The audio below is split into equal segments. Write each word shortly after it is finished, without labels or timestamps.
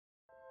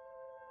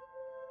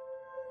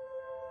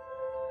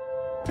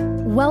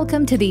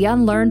Welcome to the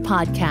Unlearn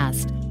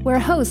Podcast, where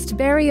host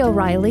Barry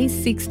O'Reilly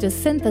seeks to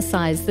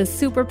synthesize the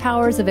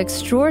superpowers of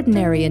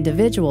extraordinary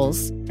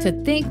individuals to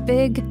think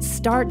big,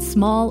 start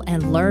small,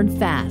 and learn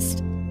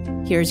fast.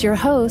 Here's your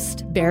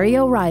host, Barry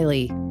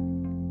O'Reilly.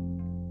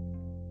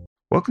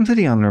 Welcome to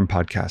the Unlearn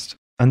Podcast.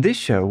 On this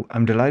show,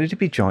 I'm delighted to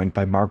be joined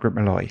by Margaret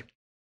Molloy,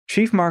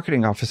 Chief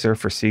Marketing Officer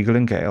for Siegel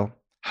 & Gale,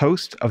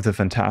 host of the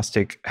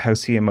fantastic How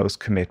CMOs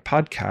Commit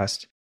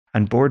podcast,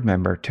 and board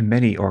member to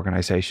many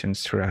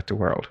organizations throughout the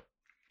world.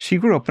 She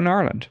grew up in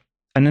Ireland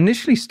and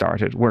initially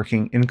started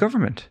working in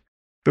government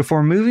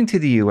before moving to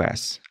the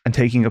US and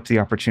taking up the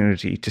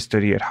opportunity to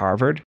study at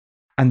Harvard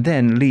and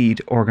then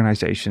lead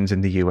organizations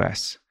in the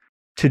US.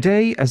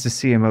 Today, as the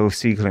CMO of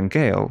Siegel &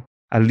 Gale,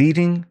 a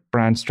leading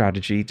brand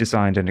strategy,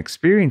 design and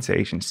experience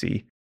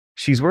agency,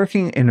 she's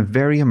working in a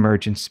very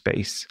emergent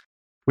space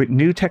with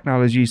new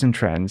technologies and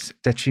trends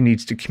that she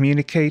needs to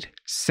communicate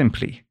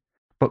simply,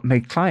 but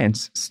make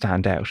clients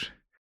stand out.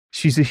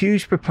 She's a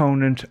huge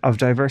proponent of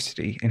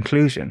diversity,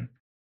 inclusion,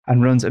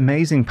 and runs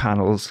amazing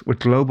panels with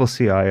global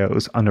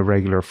CIOs on a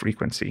regular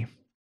frequency.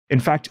 In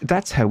fact,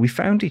 that's how we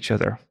found each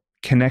other,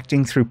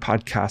 connecting through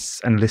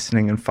podcasts and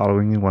listening and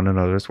following one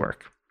another's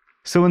work.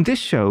 So in this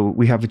show,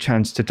 we have a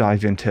chance to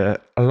dive into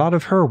a lot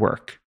of her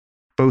work,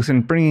 both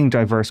in bringing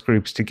diverse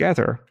groups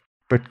together,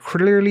 but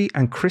clearly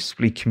and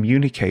crisply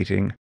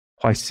communicating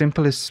why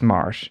simple is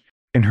smart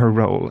in her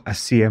role as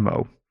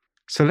CMO.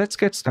 So let's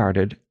get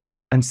started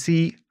and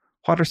see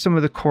what are some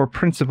of the core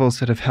principles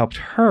that have helped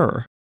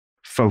her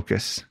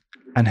focus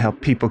and help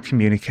people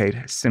communicate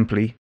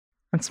simply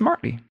and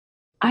smartly.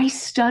 I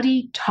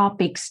study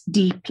topics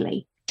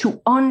deeply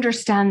to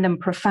understand them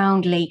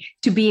profoundly,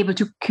 to be able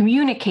to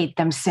communicate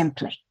them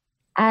simply.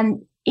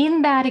 And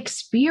in that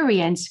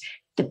experience,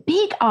 the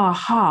big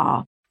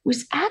aha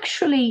was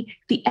actually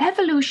the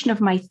evolution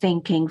of my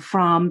thinking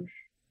from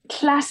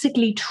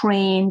classically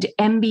trained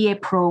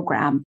MBA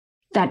program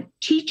that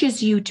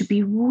teaches you to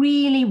be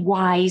really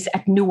wise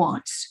at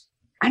nuance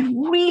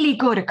and really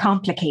good at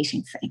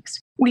complicating things.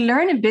 We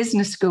learn in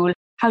business school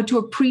how to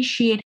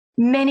appreciate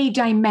many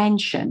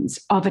dimensions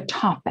of a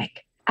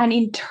topic. And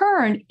in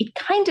turn, it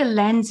kind of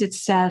lends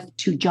itself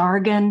to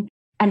jargon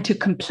and to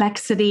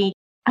complexity.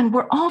 And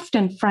we're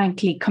often,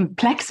 frankly,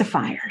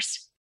 complexifiers.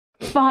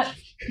 But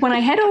when I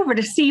head over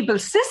to Siebel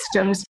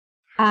Systems,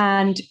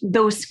 and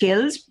those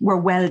skills were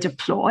well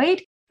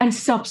deployed and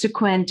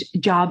subsequent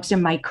jobs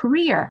in my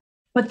career.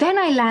 But then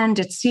I land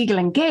at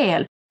Siegel &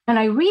 Gale and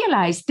I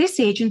realized this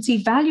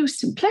agency values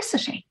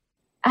simplicity.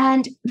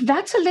 And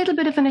that's a little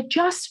bit of an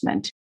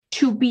adjustment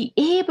to be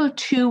able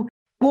to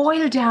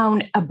boil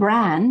down a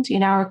brand,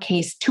 in our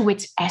case, to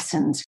its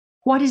essence.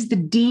 What is the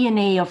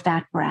DNA of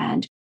that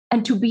brand?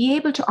 And to be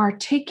able to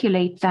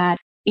articulate that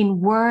in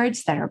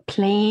words that are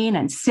plain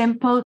and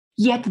simple,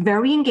 yet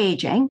very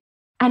engaging,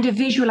 and a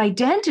visual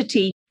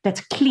identity that's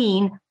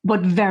clean,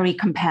 but very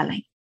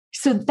compelling.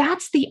 So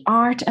that's the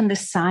art and the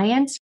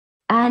science.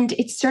 And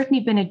it's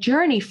certainly been a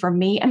journey for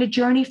me and a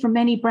journey for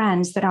many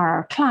brands that are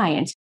our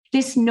clients.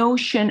 This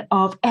notion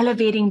of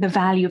elevating the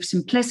value of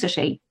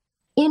simplicity.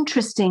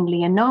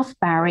 Interestingly enough,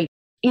 Barry,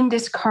 in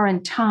this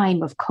current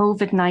time of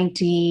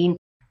COVID-19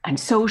 and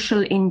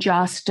social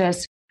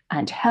injustice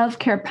and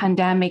healthcare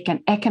pandemic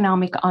and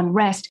economic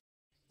unrest,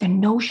 the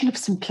notion of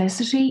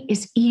simplicity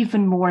is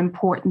even more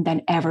important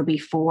than ever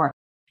before,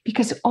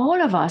 because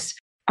all of us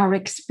are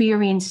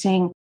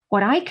experiencing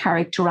what I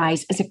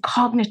characterize as a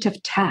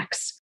cognitive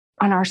tax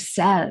on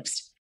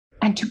ourselves.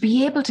 And to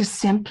be able to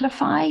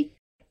simplify,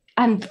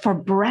 and for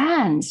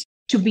brands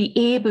to be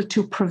able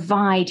to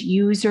provide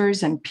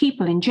users and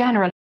people in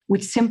general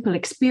with simple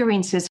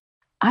experiences,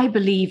 I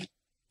believe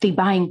the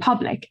buying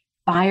public,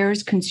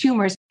 buyers,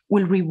 consumers,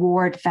 will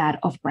reward that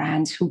of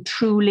brands who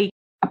truly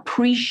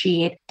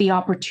appreciate the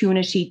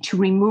opportunity to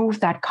remove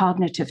that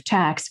cognitive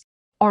tax,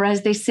 or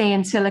as they say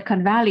in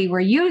Silicon Valley,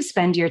 where you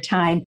spend your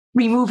time,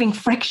 removing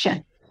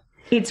friction.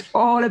 It's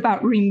all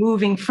about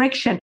removing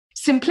friction.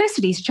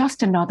 Simplicity is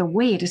just another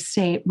way to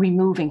say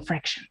removing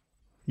friction.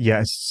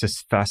 Yeah, it's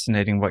just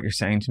fascinating what you're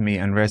saying to me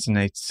and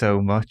resonates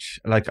so much.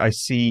 Like I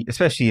see,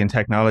 especially in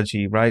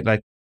technology, right?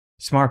 Like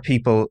smart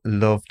people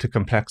love to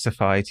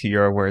complexify, to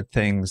your word,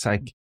 things.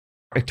 Like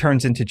it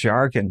turns into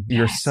jargon. Yes.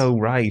 You're so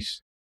right.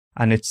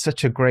 And it's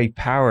such a great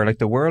power. Like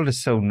the world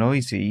is so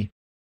noisy.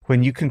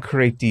 When you can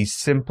create these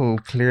simple,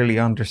 clearly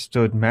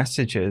understood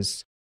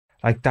messages,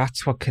 like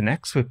that's what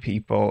connects with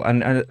people.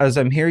 And as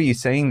I'm hearing you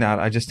saying that,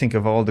 I just think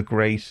of all the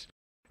great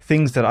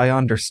things that I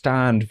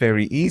understand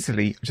very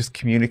easily, just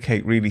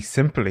communicate really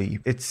simply.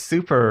 It's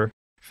super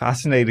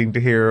fascinating to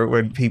hear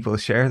when people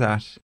share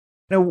that.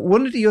 Now,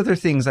 one of the other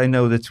things I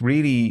know that's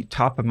really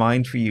top of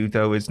mind for you,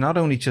 though, is not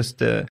only just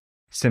the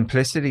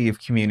simplicity of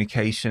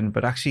communication,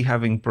 but actually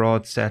having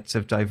broad sets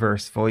of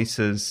diverse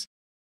voices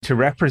to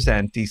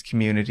represent these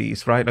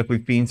communities, right? Like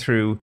we've been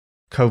through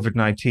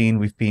COVID-19,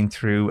 we've been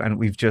through, and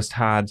we've just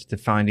had the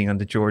finding on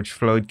the George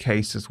Floyd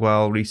case as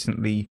well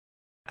recently.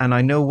 And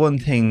I know one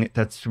thing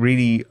that's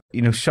really,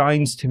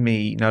 shines to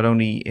me, not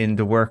only in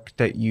the work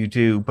that you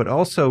do, but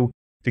also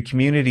the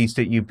communities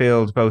that you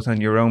build both on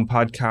your own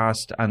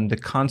podcast and the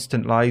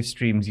constant live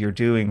streams you're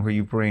doing where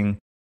you bring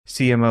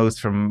CMOs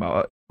from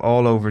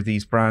all over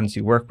these brands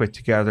you work with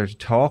together to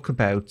talk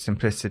about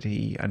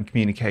simplicity and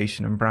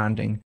communication and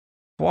branding.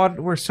 What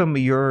were some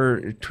of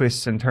your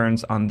twists and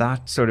turns on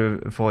that sort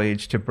of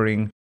voyage to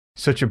bring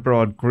such a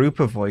broad group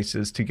of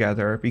voices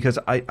together? Because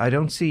I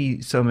don't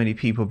see so many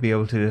people be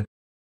able to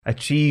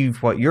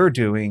achieve what you're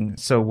doing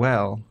so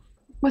well.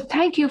 Well,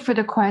 thank you for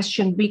the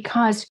question,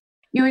 because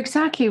you're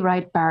exactly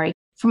right, Barry.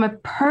 From a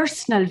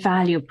personal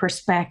value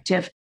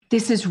perspective,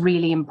 this is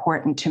really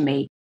important to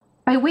me.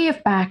 By way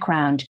of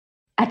background,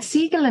 at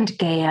Siegel &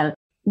 Gale,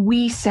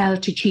 we sell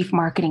to chief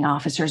marketing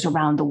officers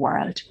around the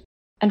world.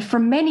 And for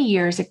many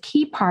years, a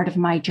key part of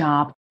my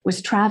job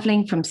was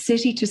traveling from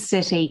city to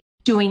city,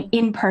 doing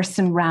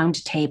in-person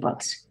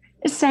roundtables,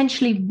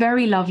 essentially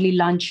very lovely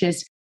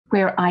lunches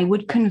where I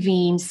would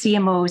convene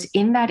CMOs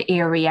in that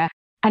area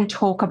and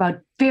talk about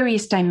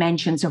various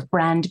dimensions of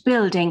brand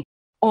building,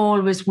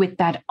 always with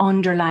that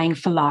underlying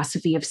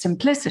philosophy of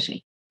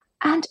simplicity.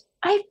 And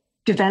I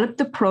developed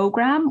the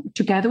program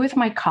together with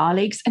my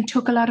colleagues and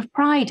took a lot of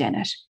pride in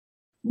it.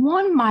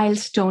 One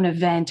milestone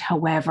event,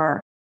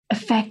 however,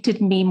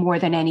 affected me more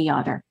than any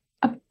other.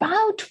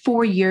 About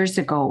 4 years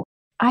ago,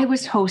 I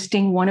was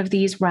hosting one of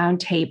these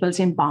roundtables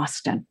in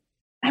Boston.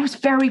 I was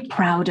very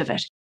proud of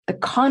it. The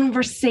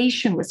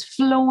conversation was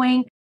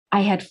flowing.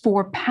 I had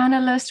 4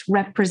 panelists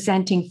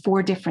representing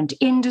 4 different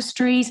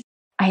industries.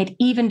 I had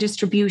even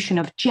distribution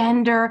of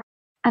gender,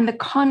 and the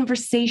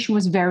conversation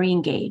was very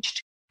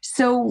engaged.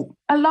 So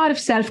a lot of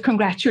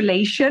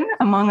self-congratulation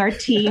among our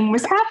team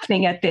was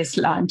happening at this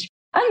lunch,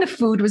 and the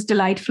food was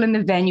delightful and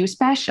the venue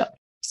special.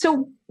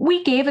 So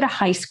we gave it a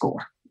high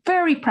score,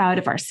 very proud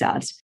of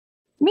ourselves.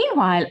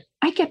 Meanwhile,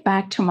 I get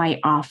back to my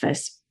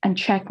office and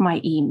check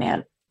my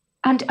email.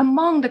 And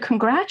among the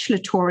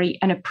congratulatory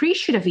and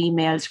appreciative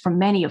emails from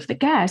many of the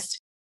guests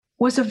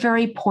was a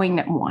very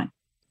poignant one.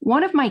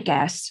 One of my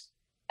guests,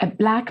 a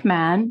Black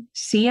man,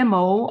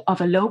 CMO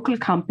of a local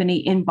company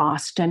in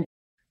Boston,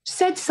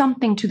 said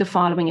something to the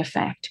following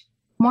effect.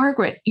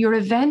 Margaret, your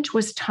event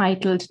was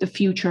titled The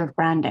Future of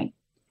Branding.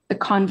 The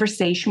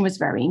conversation was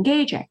very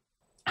engaging.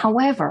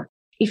 However,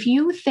 if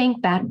you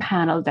think that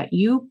panel that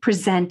you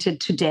presented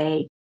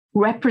today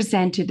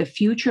represented the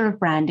future of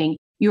branding,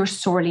 you're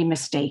sorely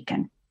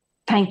mistaken.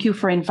 Thank you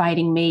for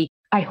inviting me.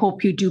 I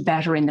hope you do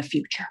better in the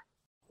future.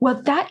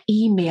 Well, that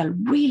email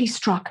really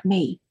struck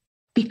me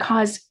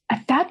because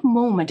at that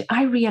moment,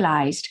 I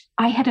realized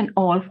I had an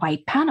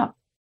all-white panel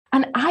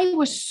and I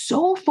was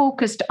so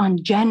focused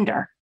on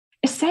gender.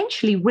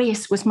 Essentially,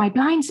 race was my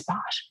blind spot.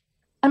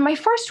 And my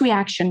first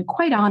reaction,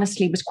 quite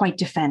honestly, was quite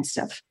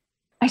defensive.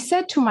 I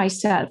said to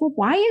myself, well,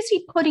 why is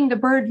he putting the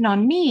burden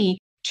on me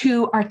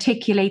to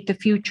articulate the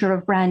future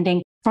of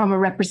branding from a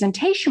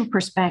representation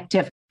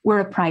perspective? We're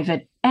a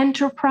private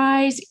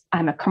enterprise.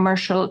 I'm a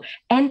commercial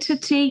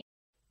entity.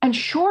 And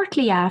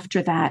shortly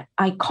after that,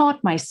 I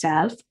caught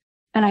myself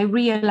and I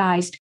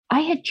realized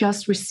I had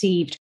just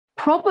received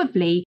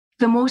probably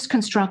the most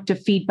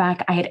constructive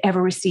feedback I had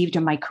ever received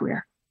in my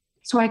career.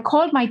 So I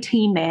called my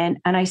team in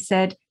and I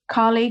said,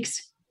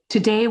 colleagues,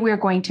 today we're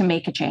going to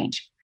make a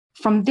change.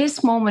 From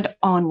this moment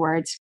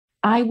onwards,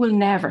 I will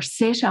never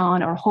sit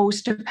on or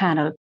host a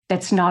panel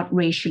that's not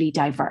racially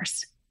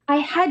diverse. I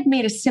had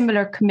made a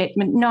similar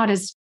commitment, not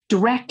as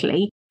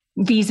directly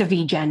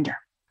vis-a-vis gender,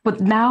 but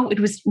now it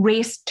was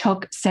race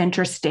took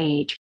center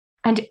stage.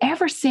 And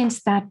ever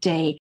since that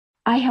day,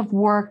 I have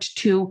worked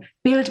to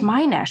build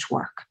my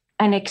network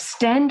and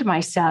extend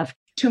myself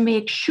to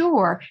make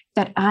sure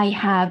that I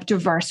have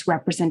diverse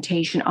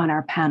representation on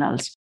our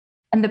panels.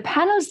 And the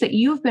panels that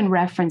you've been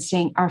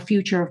referencing, our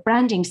Future of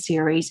Branding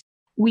series,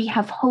 we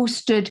have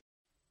hosted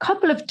a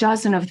couple of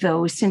dozen of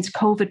those since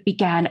COVID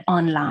began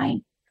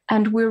online.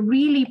 And we're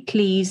really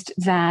pleased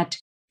that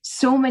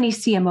so many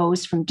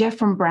CMOs from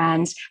different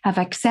brands have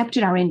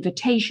accepted our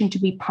invitation to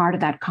be part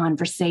of that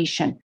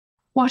conversation.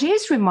 What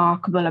is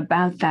remarkable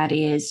about that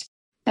is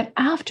that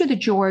after the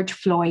George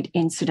Floyd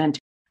incident,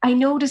 I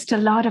noticed a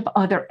lot of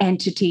other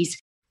entities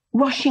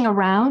rushing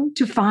around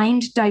to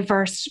find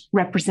diverse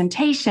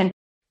representation.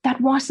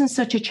 That wasn't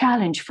such a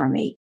challenge for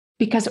me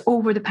because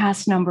over the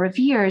past number of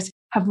years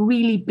have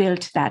really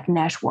built that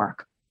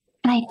network.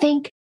 And I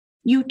think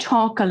you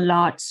talk a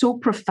lot so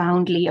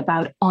profoundly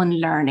about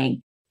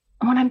unlearning.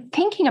 And when I'm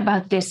thinking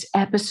about this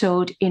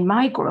episode in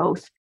my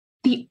growth,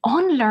 the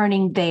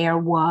unlearning there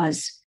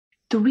was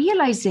the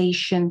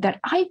realization that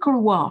I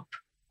grew up,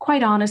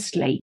 quite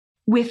honestly,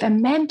 with a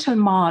mental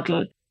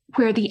model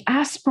where the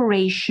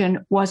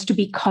aspiration was to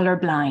be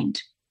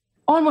colorblind,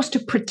 almost a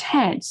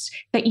pretense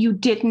that you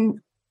didn't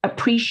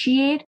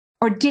appreciate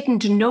or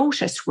didn't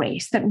notice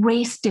race, that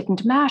race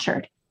didn't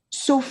matter.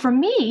 So for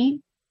me,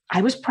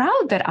 I was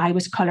proud that I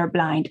was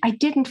colorblind. I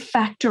didn't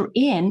factor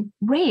in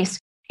race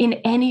in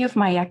any of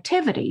my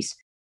activities.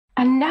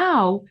 And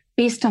now,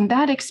 based on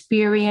that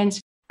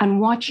experience and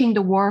watching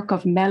the work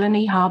of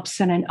Melanie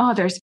Hobson and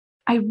others,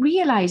 I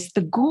realized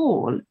the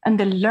goal and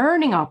the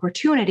learning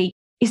opportunity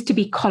is to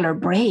be color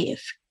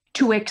brave,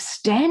 to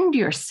extend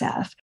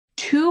yourself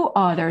to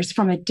others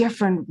from a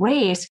different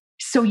race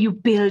so you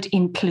build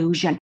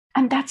inclusion.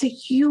 And that's a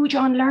huge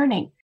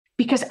unlearning,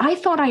 because I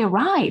thought I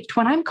arrived.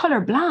 When I'm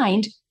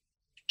colorblind,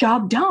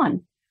 job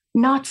done.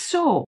 Not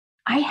so.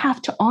 I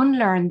have to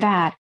unlearn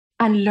that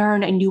and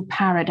learn a new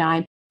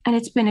paradigm. And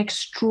it's been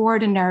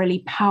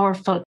extraordinarily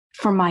powerful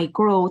for my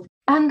growth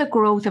and the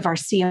growth of our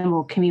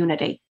CMO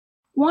community.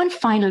 One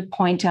final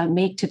point I'll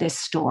make to this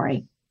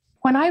story.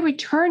 When I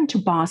returned to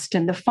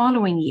Boston the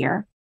following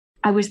year,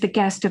 I was the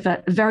guest of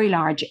a very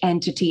large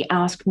entity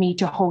asked me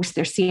to host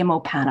their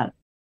CMO panel.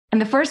 And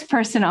the first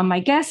person on my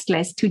guest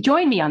list to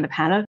join me on the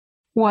panel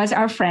was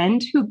our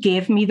friend who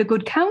gave me the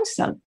good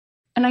counsel.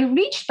 And I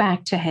reached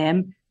back to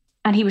him,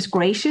 and he was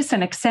gracious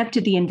and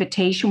accepted the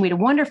invitation. We had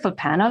a wonderful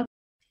panel.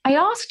 I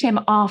asked him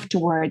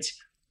afterwards,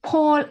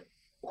 Paul,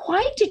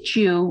 why did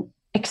you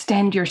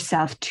extend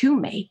yourself to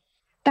me?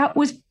 That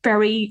was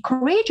very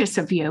courageous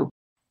of you.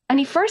 And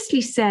he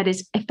firstly said,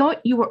 I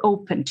thought you were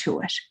open to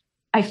it.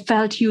 I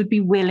felt you would be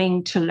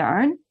willing to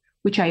learn,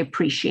 which I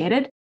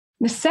appreciated.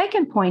 The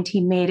second point he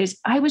made is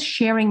I was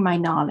sharing my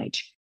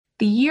knowledge.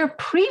 The year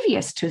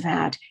previous to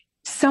that,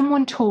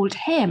 someone told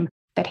him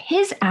that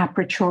his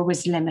aperture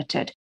was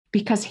limited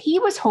because he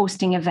was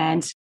hosting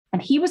events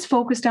and he was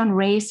focused on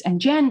race and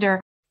gender,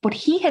 but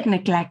he had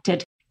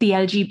neglected the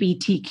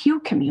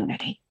LGBTQ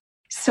community.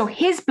 So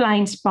his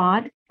blind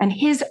spot and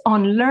his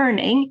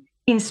unlearning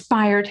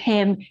inspired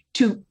him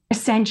to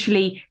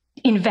essentially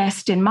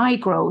invest in my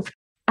growth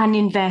and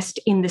invest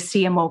in the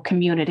CMO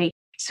community.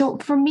 So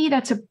for me,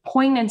 that's a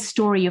poignant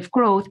story of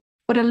growth,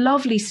 but a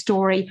lovely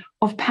story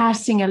of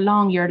passing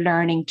along your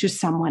learning to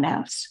someone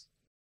else.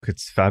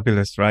 It's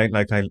fabulous, right?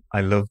 Like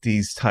I love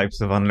these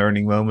types of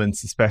unlearning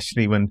moments,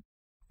 especially when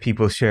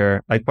people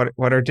share like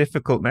what are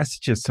difficult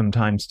messages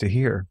sometimes to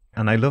hear.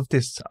 And I love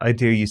this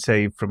idea you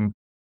say from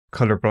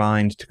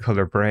colorblind to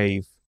color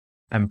brave.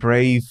 And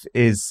brave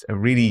is a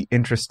really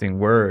interesting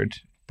word.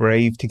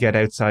 Brave to get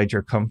outside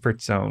your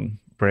comfort zone,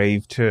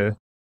 brave to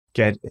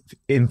get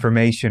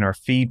information or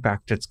feedback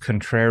that's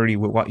contrary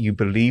with what you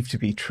believe to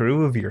be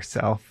true of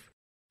yourself,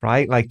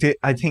 right? Like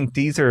I think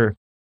these are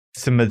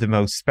some of the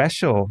most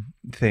special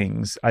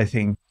things. I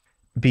think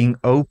being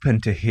open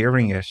to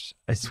hearing it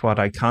is what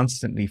I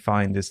constantly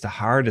find is the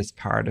hardest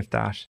part of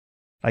that.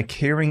 Like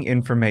hearing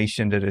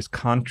information that is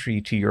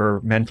contrary to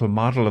your mental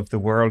model of the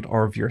world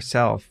or of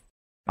yourself.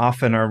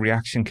 Often our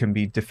reaction can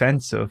be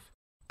defensive,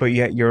 but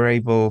yet you're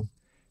able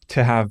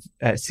to have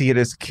see it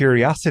as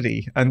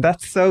curiosity. And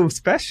that's so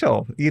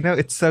special. You know,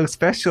 it's so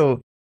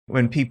special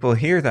when people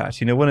hear that.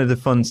 You know, one of the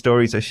fun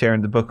stories I share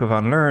in the book of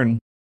Unlearn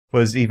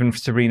was even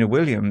Serena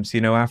Williams,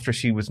 you know, after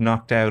she was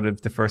knocked out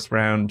of the first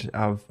round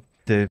of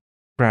the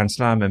Grand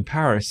Slam in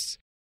Paris,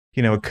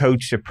 you know, a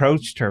coach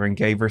approached her and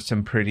gave her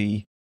some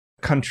pretty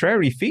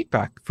contrary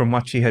feedback from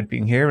what she had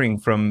been hearing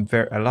from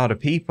a lot of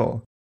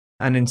people.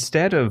 And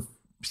instead of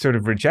sort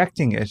of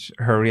rejecting it,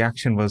 her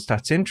reaction was,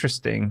 that's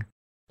interesting.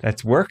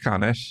 Let's work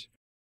on it.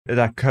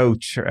 That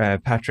coach,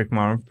 Patrick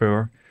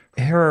Montbourg,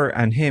 her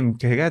and him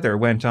together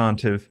went on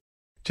to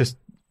just,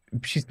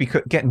 she's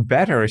getting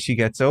better as she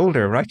gets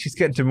older, right? She's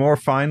getting to more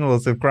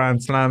finals of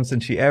Grand Slams than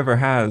she ever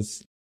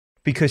has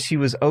because she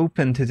was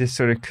open to this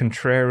sort of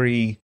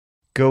contrary,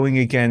 going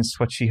against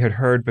what she had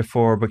heard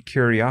before, but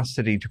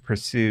curiosity to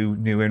pursue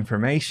new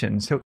information.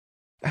 So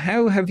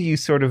how have you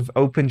sort of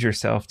opened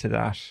yourself to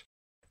that?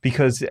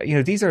 Because, you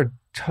know, these are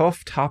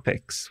tough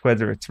topics,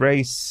 whether it's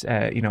race,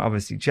 you know,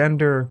 obviously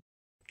gender,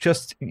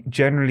 just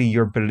generally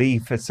your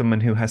belief as someone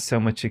who has so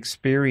much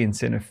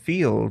experience in a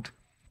field,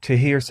 to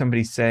hear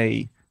somebody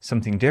say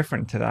something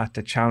different to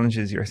that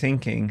challenges your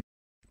thinking,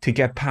 to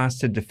get past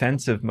the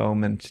defensive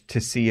moment,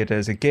 to see it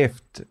as a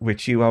gift,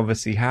 which you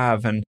obviously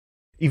have. And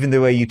even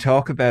the way you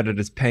talk about it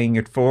as paying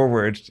it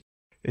forward,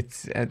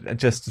 it's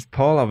just as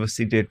Paul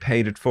obviously did,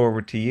 paid it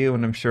forward to you.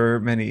 And I'm sure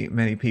many,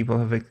 many people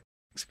have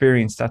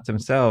experienced that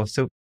themselves.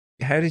 So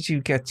how did you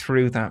get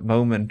through that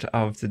moment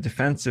of the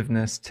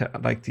defensiveness to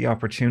like the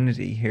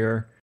opportunity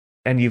here?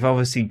 And you've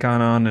obviously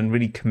gone on and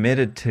really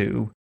committed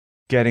to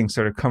getting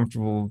sort of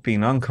comfortable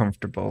being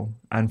uncomfortable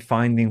and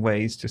finding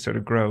ways to sort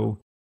of grow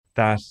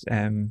that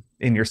in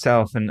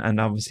yourself. And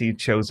obviously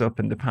it shows up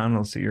in the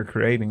panels that you're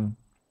creating.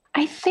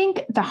 I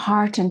think the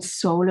heart and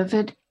soul of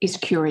it is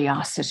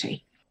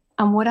curiosity.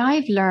 And what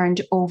I've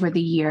learned over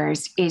the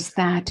years is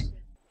that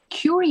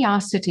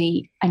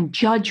curiosity and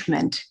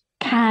judgment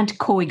can't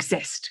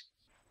coexist.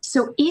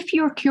 So if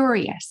you're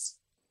curious,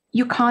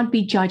 you can't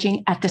be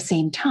judging at the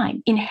same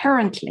time.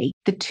 Inherently,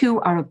 the two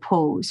are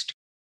opposed.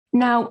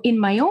 Now, in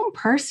my own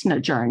personal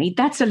journey,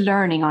 that's a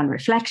learning on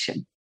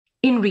reflection.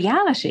 In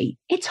reality,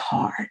 it's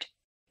hard.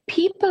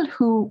 People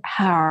who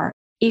are,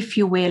 if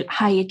you will,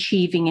 high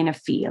achieving in a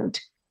field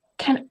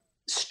can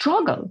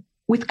struggle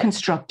with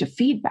constructive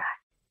feedback.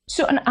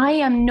 So, and I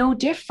am no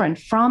different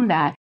from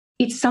that.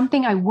 It's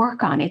something I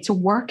work on. It's a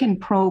work in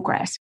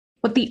progress.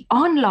 But the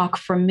unlock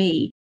for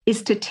me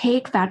is to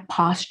take that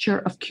posture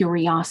of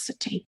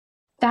curiosity.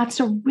 That's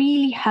a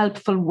really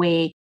helpful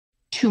way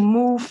to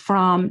move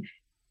from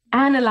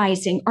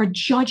analyzing or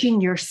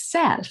judging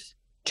yourself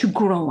to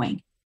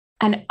growing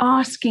and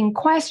asking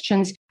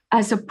questions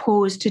as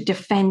opposed to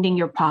defending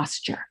your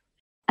posture.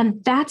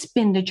 And that's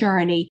been the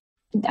journey.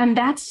 And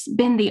that's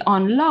been the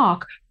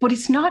unlock, but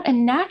it's not a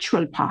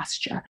natural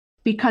posture,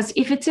 because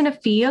if it's in a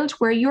field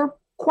where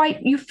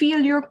you feel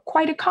you're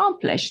quite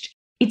accomplished,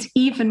 it's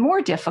even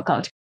more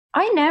difficult.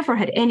 I never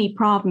had any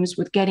problems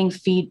with getting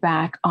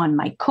feedback on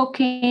my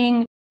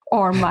cooking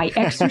or my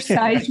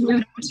exercise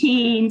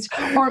routines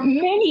or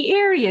many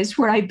areas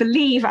where I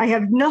believe I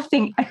have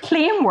nothing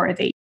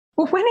claim-worthy.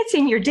 But when it's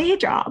in your day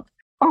job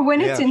or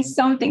when it's in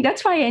something,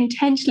 that's why I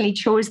intentionally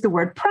chose the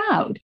word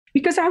proud,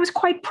 because I was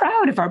quite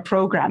proud of our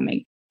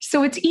programming.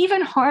 So it's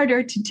even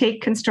harder to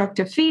take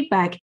constructive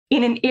feedback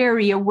in an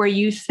area where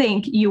you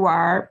think you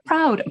are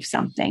proud of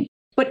something.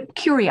 But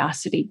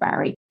curiosity,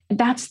 Barry,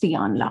 that's the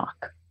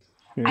unlock.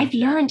 I've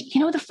learned,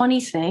 the funny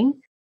thing,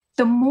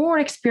 the more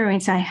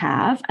experience I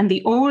have and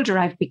the older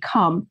I've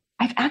become,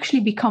 I've actually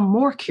become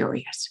more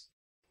curious.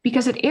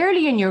 Because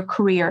early in your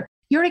career,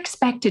 you're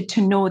expected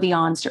to know the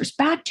answers.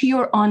 Back to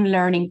your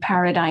unlearning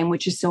paradigm,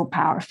 which is so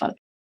powerful.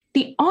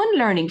 The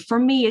unlearning for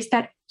me is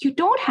that you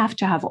don't have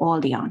to have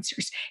all the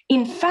answers.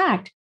 In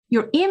fact,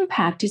 your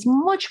impact is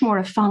much more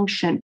a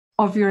function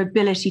of your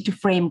ability to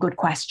frame good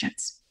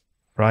questions.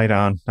 Right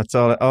on. That's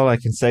all I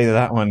can say to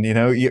that one.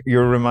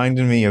 You're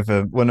reminding me of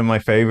one of my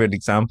favorite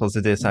examples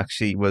of this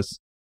actually was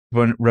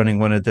running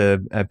one of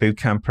the boot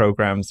camp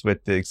programs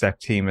with the exec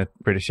team at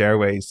British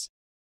Airways.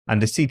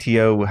 And the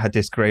CTO had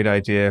this great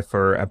idea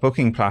for a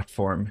booking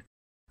platform.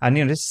 And,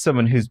 this is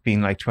someone who's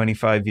been like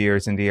 25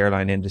 years in the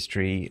airline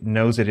industry,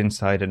 knows it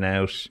inside and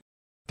out.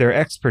 Their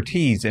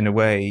expertise, in a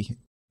way,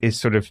 is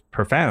sort of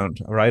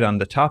profound, right, on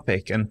the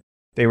topic. And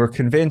they were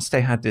convinced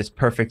they had this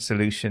perfect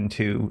solution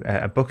to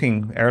a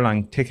booking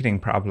airline ticketing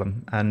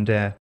problem. And,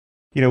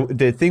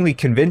 the thing we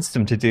convinced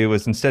them to do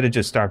was, instead of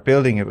just start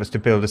building it, was to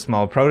build a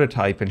small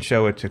prototype and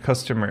show it to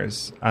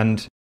customers.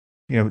 And,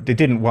 they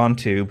didn't want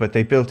to, but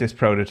they built this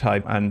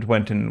prototype and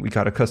went and we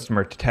got a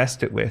customer to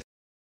test it with.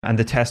 And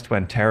the test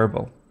went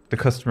terrible. The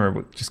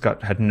customer just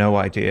had no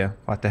idea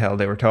what the hell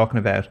they were talking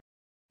about.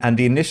 And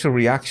the initial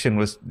reaction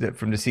was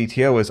from the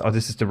CTO was, "Oh,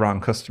 this is the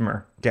wrong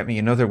customer. Get me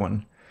another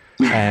one."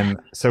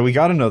 So we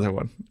got another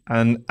one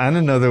and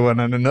another one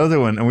and another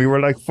one. And we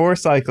were like 4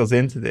 cycles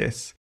into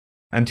this.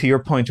 And to your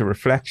point of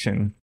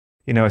reflection,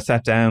 I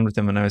sat down with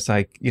them and I was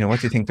like,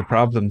 what do you think the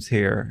problem's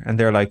here? And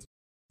they're like,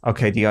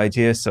 okay, the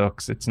idea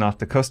sucks. It's not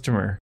the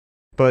customer.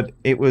 But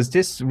it was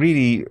this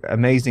really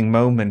amazing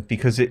moment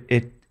because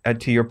it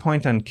to your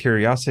point on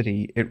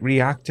curiosity, it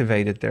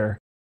reactivated their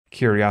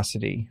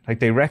curiosity. Like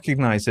they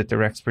recognized that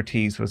their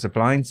expertise was a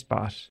blind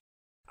spot.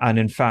 And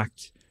in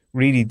fact,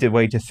 really the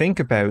way to think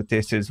about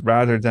this is,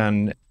 rather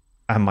than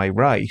am I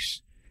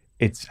right,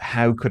 it's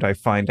how could I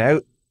find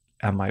out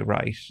am I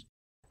right?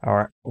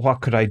 Or what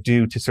could I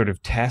do to sort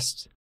of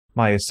test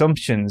my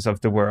assumptions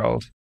of the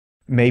world?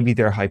 Maybe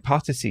they're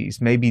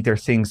hypotheses, maybe they're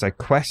things like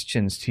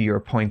questions, to your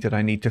point, that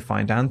I need to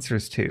find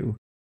answers to.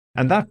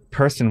 And that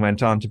person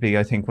went on to be,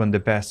 I think, one of the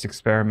best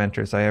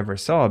experimenters I ever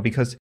saw,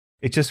 because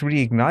it just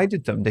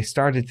reignited them. They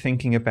started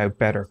thinking about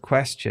better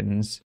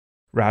questions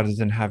rather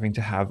than having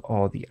to have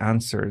all the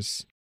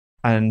answers.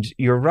 And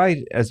you're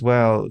right as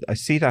well. I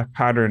see that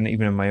pattern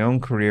even in my own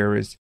career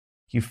is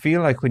you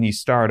feel like when you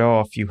start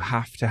off, you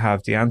have to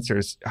have the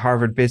answers.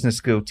 Harvard Business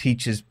School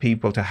teaches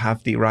people to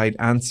have the right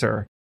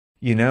answer,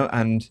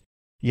 and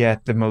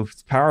yet the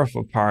most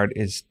powerful part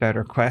is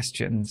better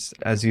questions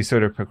as you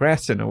sort of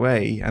progress in a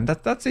way. And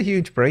that's a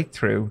huge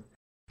breakthrough.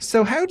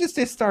 So how does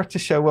this start to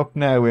show up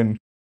now in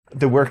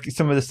the work,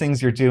 some of the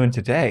things you're doing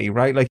today,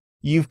 right? Like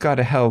you've got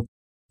to help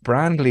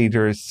brand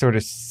leaders sort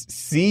of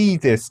see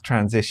this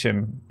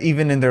transition,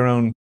 even in their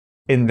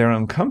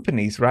own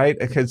companies, right?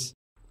 Because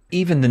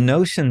even the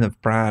notion of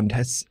brand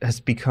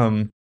has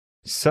become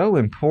so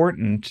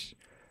important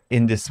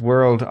in this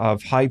world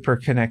of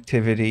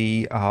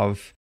hyperconnectivity,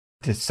 of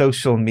the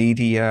social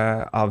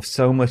media, of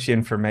so much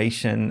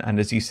information. And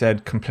as you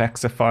said,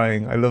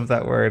 complexifying, I love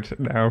that word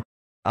now,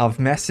 of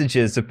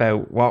messages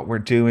about what we're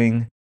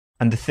doing.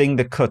 And the thing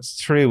that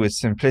cuts through is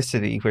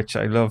simplicity, which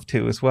I love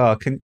too as well.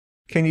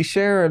 Can you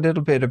share a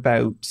little bit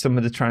about some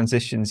of the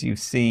transitions you've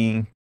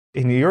seen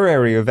in your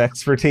area of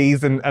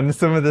expertise and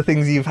some of the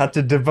things you've had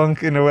to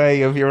debunk in a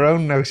way of your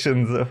own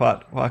notions of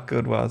what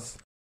good was?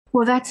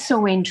 Well, that's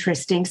so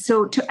interesting.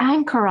 So to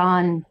anchor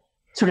on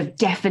sort of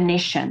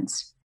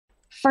definitions,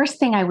 first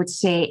thing I would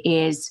say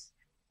is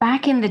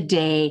back in the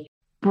day,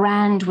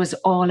 brand was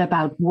all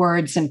about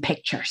words and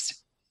pictures.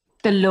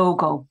 The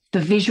logo, the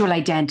visual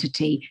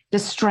identity, the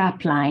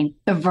strapline,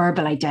 the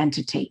verbal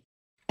identity.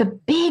 The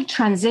big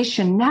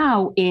transition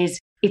now is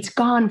it's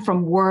gone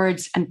from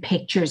words and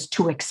pictures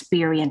to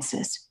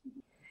experiences.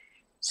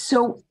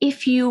 So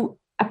if you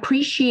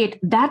appreciate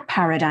that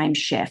paradigm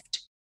shift,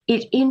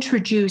 it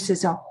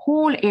introduces a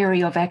whole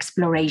area of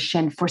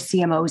exploration for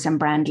CMOs and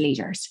brand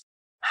leaders.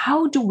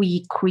 How do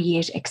we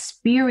create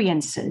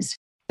experiences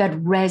that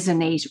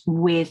resonate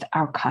with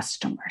our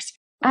customers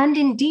and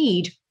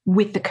indeed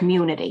with the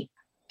community?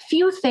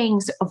 Few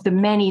things of the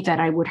many that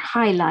I would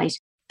highlight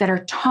that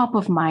are top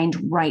of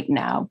mind right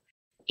now.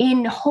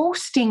 In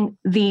hosting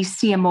these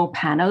CMO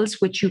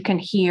panels, which you can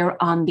hear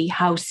on the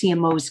How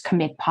CMOs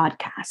Commit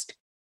podcast,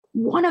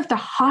 one of the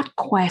hot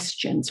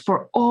questions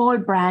for all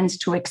brands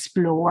to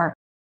explore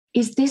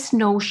is this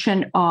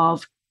notion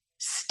of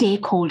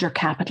stakeholder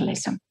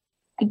capitalism.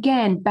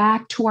 Again,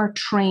 back to our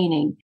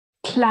training,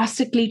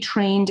 classically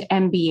trained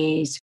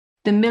MBAs,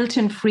 the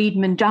Milton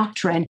Friedman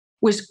doctrine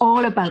was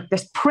all about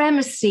this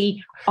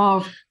primacy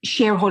of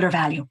shareholder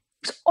value.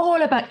 It's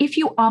all about if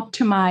you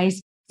optimize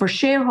for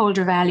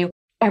shareholder value,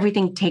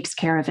 everything takes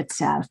care of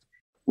itself.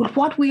 Well,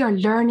 what we are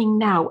learning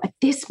now at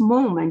this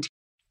moment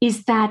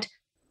is that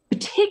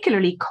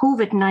particularly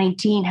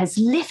COVID-19 has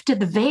lifted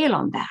the veil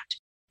on that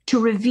to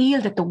reveal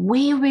that the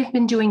way we've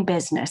been doing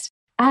business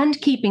and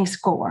keeping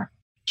score,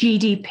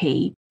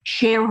 GDP,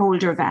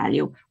 shareholder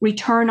value,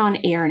 return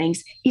on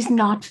earnings, is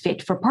not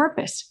fit for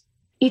purpose.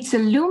 It's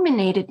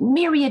illuminated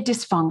myriad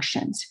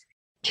dysfunctions,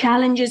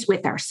 challenges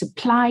with our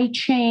supply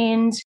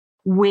chains,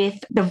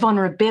 with the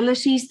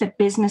vulnerabilities that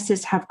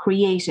businesses have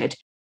created,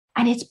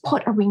 and it's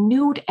put a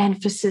renewed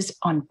emphasis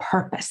on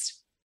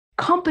purpose.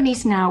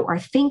 Companies now are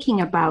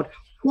thinking about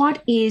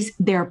what is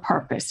their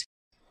purpose.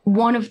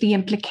 One of the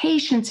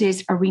implications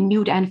is a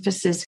renewed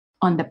emphasis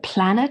on the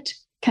planet,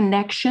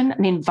 connection,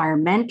 and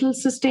environmental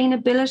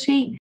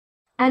sustainability.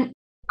 And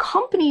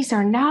companies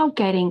are now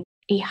getting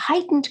a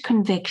heightened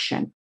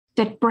conviction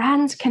that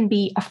brands can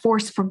be a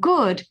force for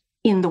good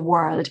in the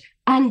world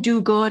and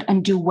do good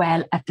and do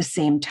well at the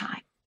same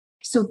time.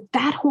 So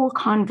that whole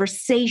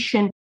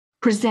conversation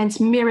presents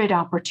myriad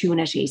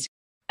opportunities.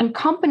 And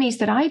companies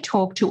that I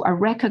talk to are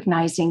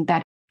recognizing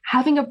that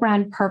having a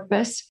brand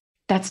purpose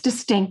that's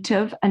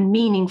distinctive and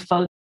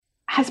meaningful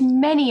has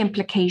many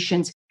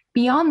implications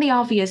beyond the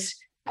obvious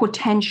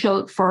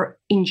potential for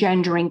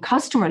engendering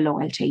customer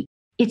loyalty.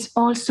 It's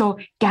also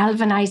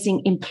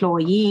galvanizing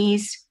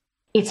employees.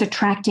 It's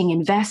attracting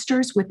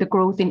investors with the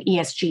growth in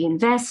ESG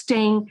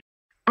investing.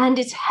 And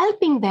it's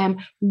helping them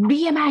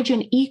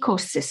reimagine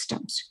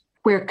ecosystems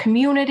where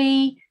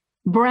community,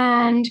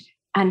 brand,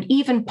 and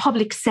even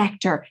public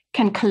sector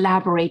can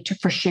collaborate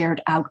for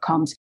shared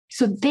outcomes.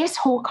 So this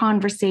whole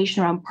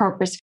conversation around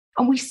purpose,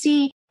 and we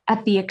see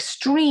at the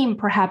extreme,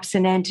 perhaps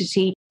an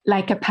entity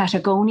like a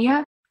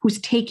Patagonia, who's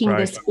taking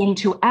this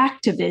into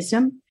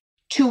activism,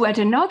 to at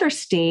another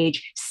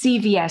stage,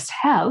 CVS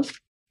Health,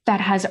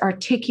 that has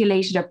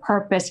articulated a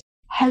purpose,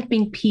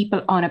 helping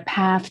people on a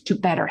path to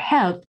better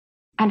health,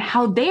 and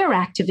how they're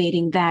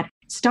activating that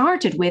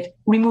started with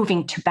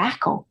removing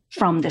tobacco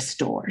from the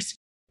stores,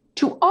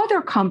 to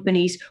other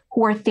companies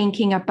who are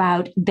thinking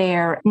about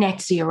their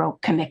net zero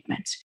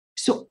commitments.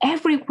 So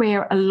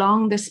everywhere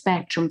along the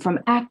spectrum, from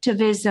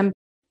activism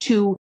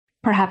to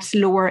perhaps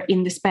lower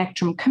in the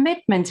spectrum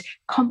commitments,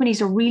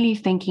 companies are really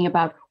thinking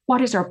about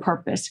what is our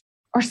purpose?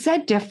 Or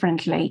said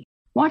differently,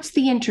 what's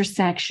the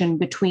intersection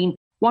between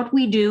what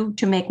we do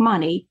to make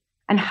money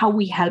and how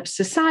we help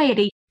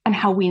society and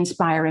how we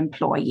inspire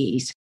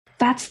employees?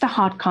 That's the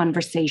hot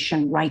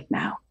conversation right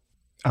now.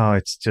 Oh,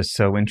 it's just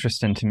so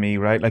interesting to me,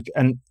 right?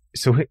 And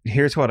so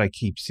here's what I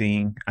keep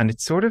seeing. And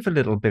it's sort of a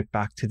little bit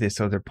back to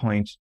this other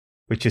point,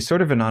 which is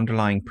sort of an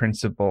underlying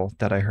principle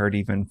that I heard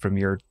even from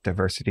your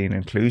diversity and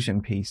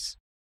inclusion piece.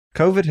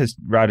 COVID has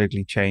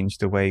radically changed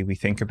the way we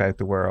think about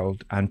the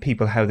world and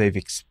people, how they've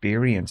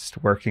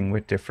experienced working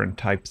with different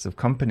types of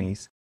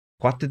companies.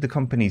 What did the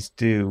companies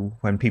do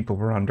when people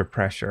were under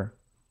pressure?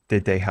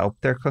 Did they help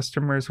their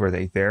customers? Were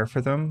they there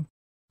for them?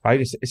 Right?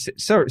 It's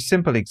sort of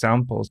simple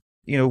examples.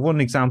 One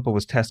example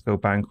was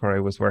Tesco Bank, where I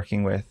was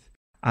working with.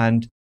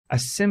 And a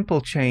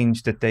simple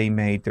change that they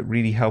made that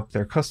really helped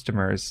their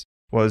customers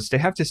was they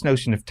have this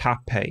notion of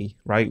tap pay,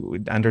 right?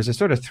 And there's a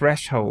sort of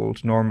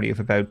threshold normally of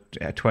about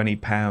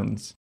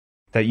 £20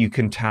 that you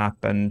can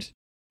tap. And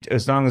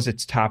as long as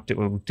it's tapped, it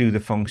will do the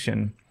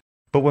function.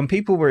 But when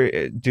people were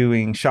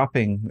doing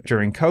shopping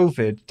during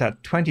COVID,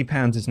 that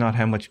 £20 is not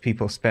how much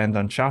people spend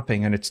on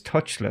shopping, and it's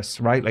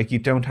touchless, right? Like you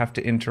don't have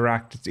to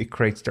interact. It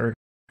creates their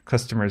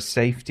customers'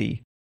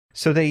 safety.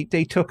 So they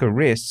took a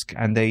risk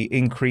and they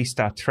increased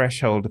that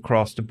threshold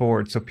across the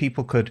board so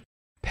people could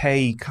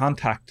pay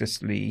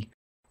contactlessly,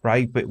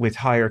 right? But with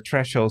higher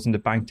thresholds, and the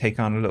bank take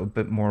on a little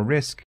bit more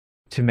risk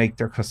to make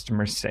their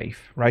customers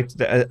safe, right?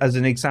 As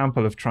an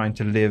example of trying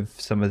to live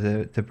some of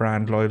the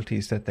brand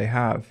loyalties that they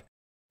have.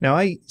 Now,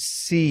 I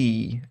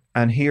see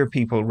and hear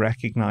people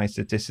recognize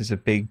that this is a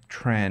big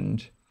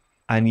trend,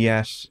 and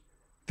yet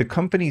the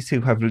companies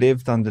who have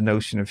lived on the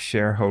notion of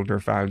shareholder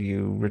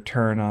value,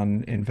 return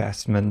on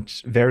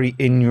investment, very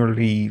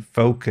inwardly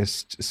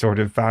focused sort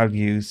of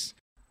values,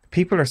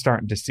 people are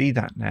starting to see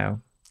that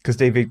now because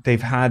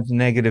they've had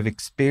negative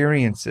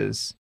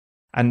experiences,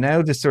 and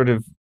now this sort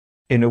of,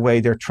 in a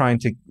way, they're trying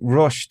to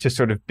rush to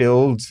sort of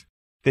build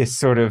this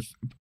sort of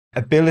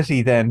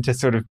ability then to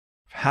sort of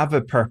have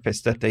a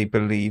purpose that they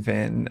believe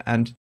in.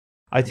 And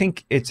I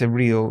think it's a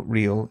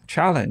real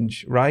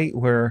challenge, right?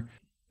 Where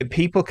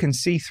people can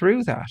see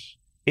through that.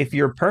 If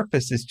your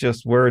purpose is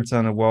just words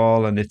on a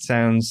wall and it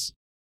sounds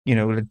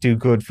do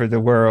good for the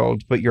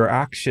world, but your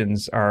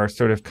actions are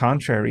sort of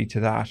contrary to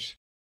that.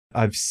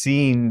 I've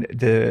seen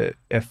the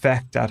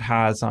effect that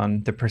has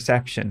on the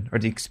perception or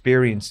the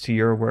experience, to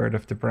your word,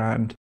 of the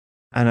brand.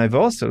 And I've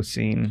also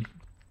seen,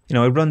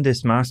 I run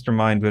this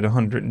mastermind with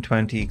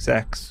 120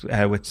 execs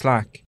with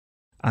Slack.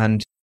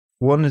 And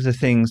one of the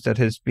things that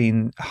has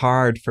been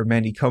hard for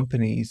many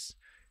companies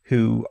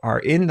who are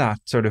in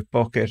that sort of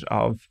bucket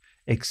of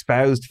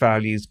espoused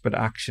values but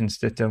actions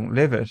that don't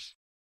live it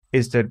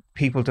is that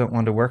people don't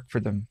want to work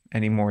for them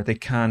anymore. They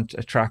can't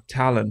attract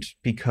talent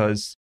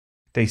because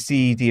they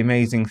see the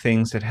amazing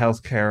things that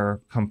healthcare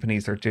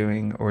companies are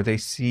doing, or they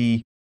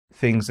see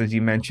things, as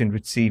you mentioned,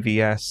 with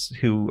CVS,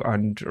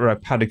 or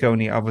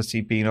Patagonia obviously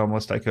being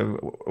almost like a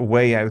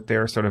way out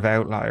there sort of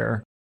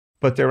outlier.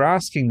 But they're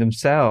asking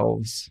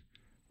themselves,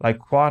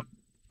 like, what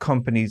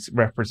companies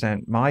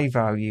represent my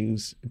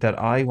values that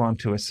I want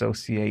to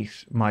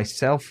associate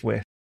myself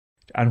with,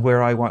 and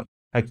where I want,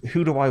 like,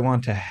 who do I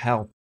want to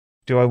help?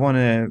 Do I want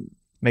to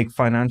make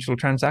financial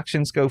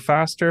transactions go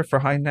faster for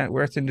high net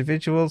worth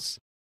individuals?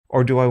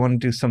 Or do I want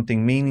to do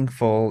something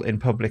meaningful in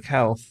public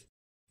health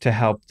to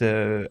help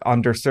the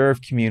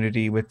underserved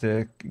community with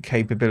the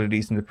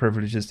capabilities and the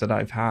privileges that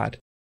I've had?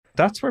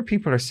 That's where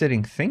people are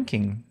sitting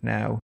thinking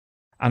now.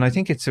 And I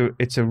think it's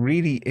a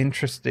really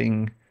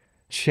interesting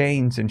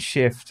change and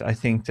shift, I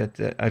think,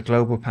 that a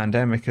global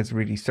pandemic has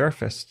really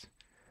surfaced.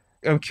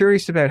 I'm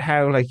curious about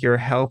how, like, you're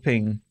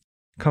helping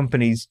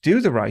companies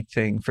do the right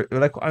thing,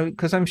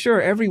 because I'm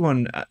sure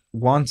everyone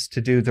wants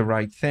to do the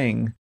right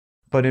thing,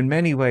 but in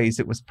many ways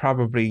it was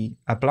probably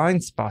a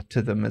blind spot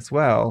to them as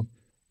well.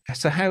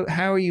 So how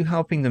are you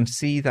helping them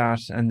see that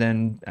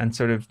and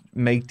sort of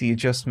make the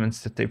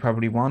adjustments that they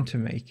probably want to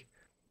make?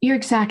 You're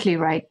exactly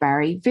right,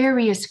 Barry.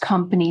 Various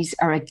companies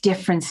are at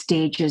different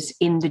stages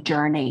in the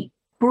journey.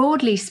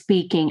 Broadly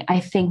speaking, I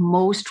think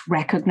most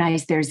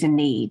recognize there's a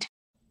need.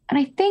 And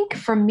I think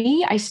for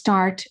me, I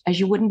start, as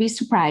you wouldn't be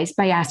surprised,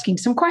 by asking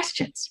some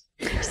questions.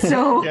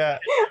 So yeah.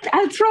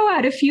 I'll throw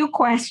out a few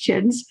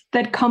questions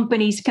that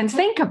companies can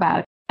think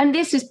about. And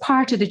this is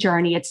part of the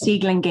journey at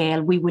Siegel &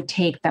 Gale we would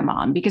take them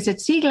on, because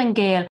at Siegel &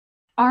 Gale,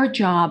 our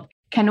job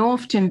can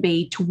often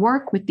be to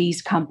work with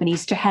these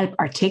companies to help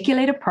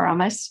articulate a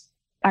promise,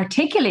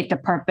 articulate the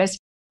purpose,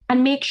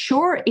 and make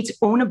sure it's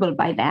ownable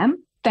by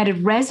them, that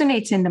it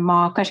resonates in the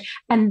market,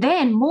 and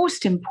then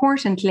most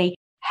importantly,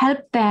 help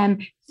them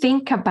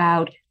think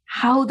about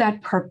how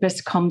that purpose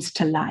comes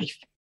to life,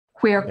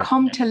 where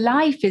come to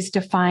life is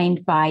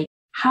defined by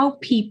how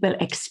people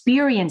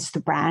experience the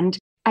brand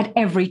at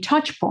every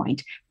touch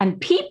point. And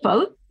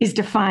people is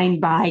defined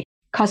by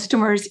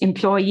customers,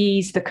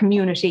 employees, the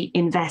community,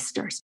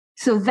 investors.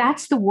 So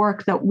that's the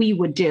work that we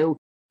would do.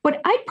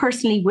 But I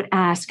personally would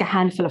ask a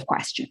handful of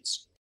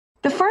questions.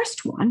 The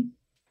first one,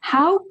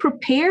 how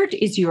prepared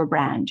is your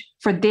brand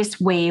for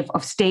this wave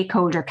of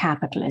stakeholder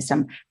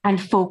capitalism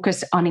and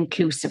focus on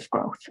inclusive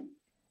growth?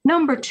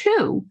 Number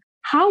two,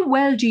 how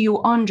well do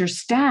you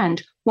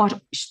understand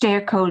what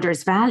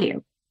stakeholders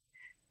value?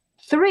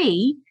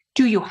 3,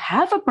 do you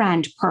have a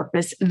brand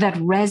purpose that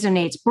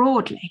resonates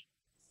broadly?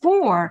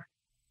 4,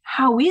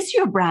 how is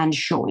your brand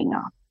showing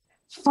up?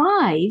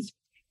 5,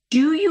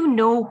 do you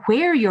know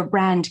where your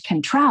brand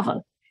can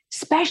travel?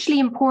 Especially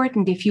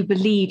important if you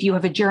believe you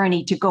have a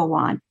journey to go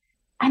on.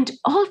 And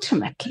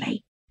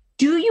ultimately,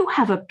 do you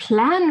have a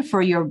plan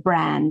for your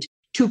brand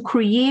to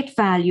create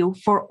value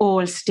for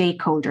all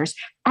stakeholders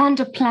and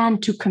a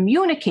plan to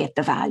communicate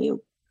the value?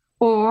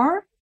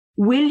 Or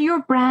will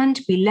your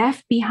brand be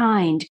left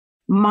behind,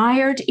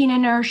 mired in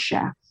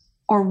inertia,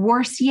 or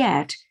worse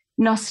yet,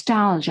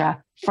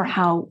 nostalgia for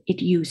how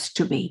it used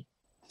to be?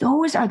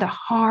 Those are the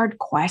hard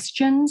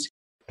questions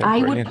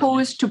I would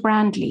pose to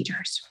brand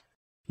leaders.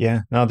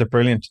 Yeah, no, they're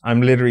brilliant.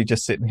 I'm literally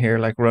just sitting here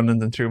like running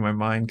them through my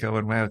mind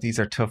going, wow, these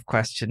are tough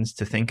questions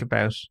to think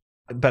about.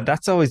 But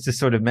that's always the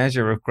sort of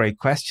measure of great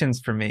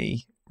questions for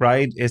me,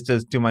 right?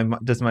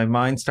 Does my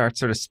mind start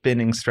sort of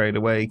spinning straight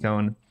away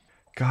going,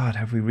 God,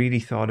 have we really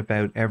thought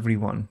about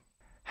everyone?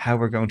 How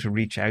we're going to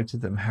reach out to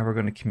them, how we're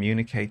going to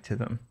communicate to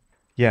them.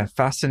 Yeah,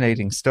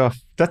 fascinating stuff.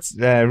 That's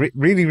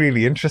really,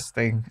 really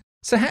interesting.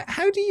 So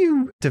how do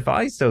you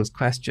devise those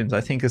questions?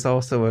 I think is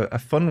also a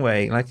fun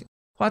way. Like,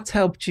 what's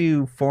helped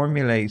you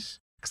formulate?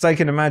 Because I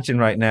can imagine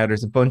right now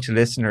there's a bunch of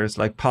listeners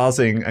like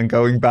pausing and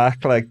going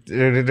back, like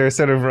they're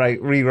sort of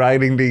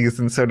rewriting these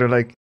and sort of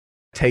like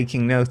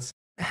taking notes.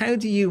 How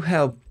do you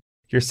help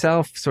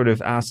yourself sort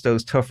of ask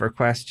those tougher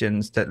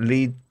questions that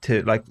lead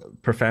to like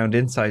profound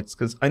insights?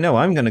 Because I know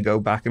I'm going to go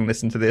back and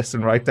listen to this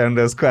and write down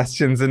those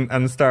questions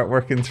and start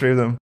working through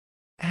them.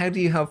 How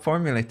do you help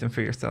formulate them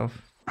for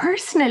yourself?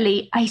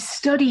 Personally, I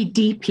study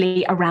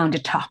deeply around a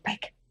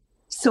topic.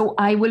 So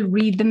I will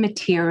read the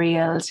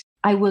materials.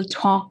 I will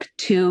talk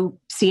to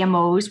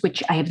CMOs,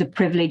 which I have the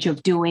privilege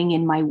of doing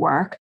in my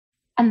work,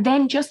 and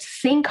then just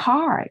think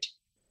hard.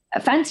 A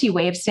fancy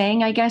way of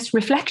saying, I guess,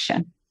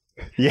 reflection.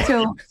 Yeah.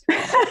 So,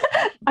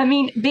 I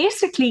mean,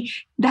 basically,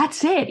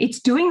 that's it.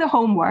 It's doing the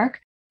homework.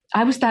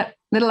 I was that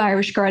little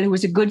Irish girl who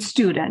was a good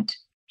student.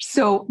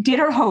 So did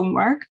her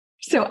homework,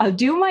 So I'll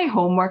do my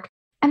homework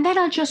and then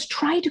I'll just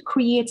try to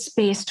create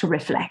space to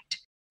reflect.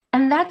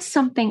 And that's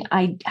something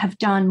I have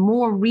done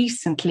more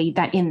recently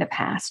than in the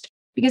past.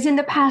 Because in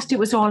the past, it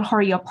was all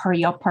hurry up,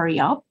 hurry up, hurry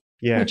up,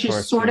 which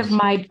is sort of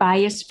my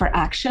bias for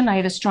action. I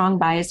have a strong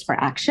bias for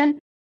action.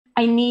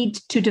 I need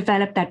to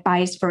develop that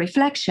bias for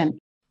reflection.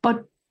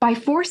 But by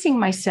forcing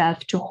myself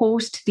to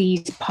host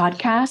these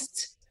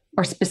podcasts,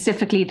 or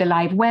specifically the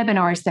live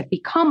webinars that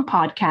become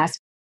podcasts,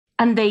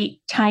 and the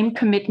time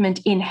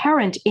commitment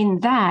inherent in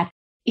that,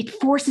 it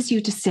forces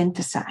you to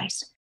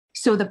synthesize.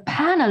 So the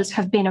panels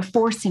have been a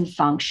forcing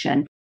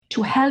function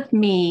to help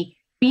me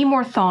be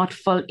more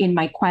thoughtful in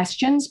my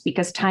questions,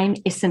 because time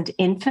isn't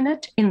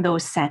infinite in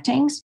those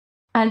settings,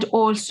 and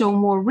also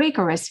more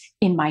rigorous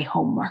in my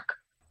homework.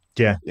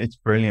 Yeah, it's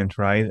brilliant,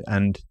 right?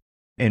 And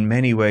in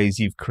many ways,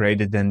 you've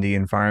created then the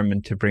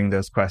environment to bring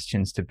those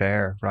questions to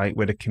bear, right?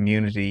 With a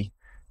community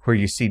where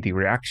you see the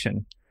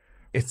reaction.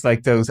 It's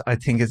like those, I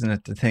think, isn't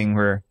it the thing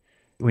where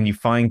when you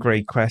find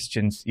great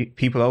questions,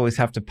 people always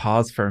have to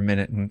pause for a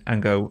minute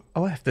and go,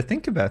 oh, I have to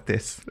think about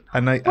this.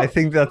 And I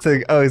think that's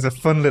is a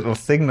fun little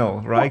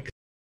signal, right?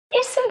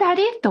 Isn't that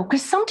it, though?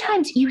 Because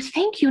sometimes you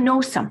think you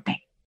know something,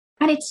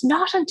 and it's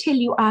not until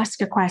you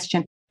ask a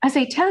question. As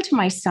I tell to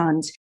my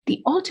sons,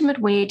 the ultimate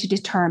way to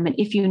determine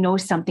if you know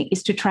something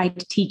is to try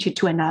to teach it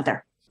to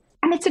another.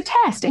 And it's a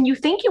test, and you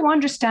think you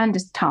understand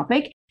this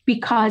topic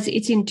because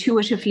it's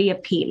intuitively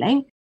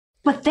appealing.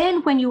 But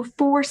then when you're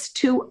forced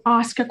to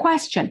ask a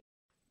question,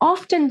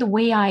 often the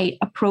way I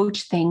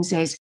approach things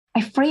is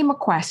I frame a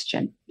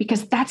question,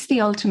 because that's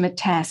the ultimate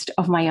test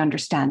of my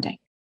understanding.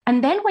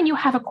 And then when you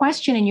have a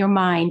question in your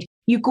mind,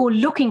 you go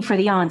looking for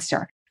the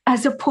answer,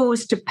 as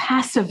opposed to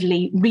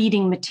passively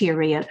reading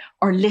material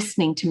or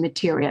listening to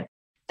material.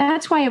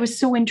 That's why I was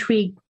so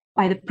intrigued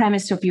by the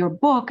premise of your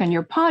book and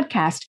your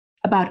podcast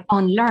about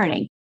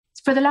unlearning.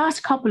 For the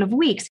last couple of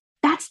weeks,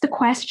 that's the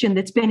question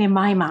that's been in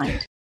my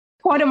mind.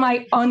 What am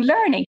I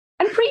unlearning?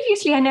 And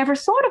previously, I never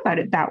thought about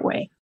it that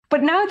way.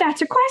 But now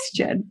that's a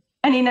question.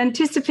 And in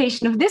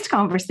anticipation of this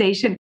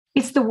conversation,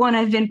 it's the one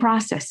I've been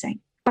processing.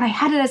 But I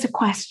had it as a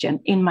question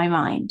in my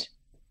mind.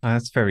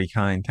 That's very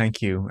kind.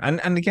 Thank you. And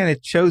again,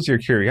 it shows your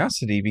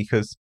curiosity,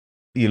 because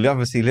you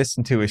obviously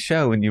listened to a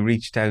show and you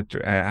reached out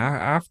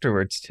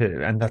afterwards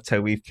and that's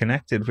how we've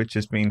connected, which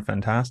has been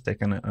fantastic.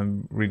 And I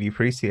really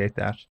appreciate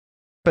that.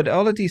 But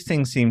all of these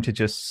things seem to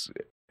just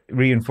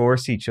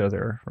reinforce each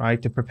other,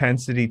 right? The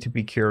propensity to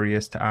be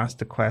curious, to ask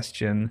the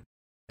question,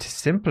 to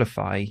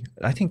simplify.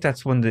 I think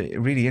that's one that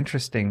really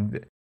interesting.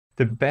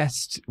 The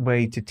best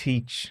way to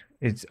teach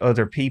is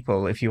other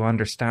people if you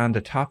understand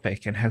a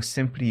topic and how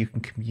simply you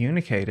can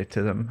communicate it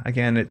to them.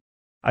 Again,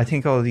 I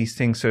think all of these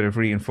things sort of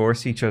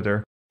reinforce each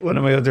other. One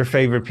of my other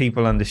favorite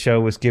people on the show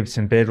was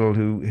Gibson Biddle,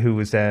 who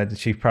was the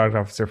chief product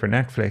officer for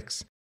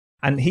Netflix.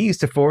 And he used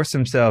to force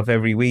himself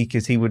every week,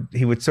 as he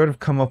would sort of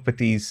come up with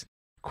these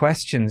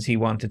questions he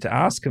wanted to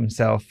ask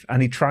himself,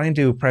 and he'd try and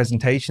do a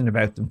presentation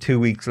about them 2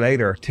 weeks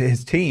later to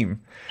his team.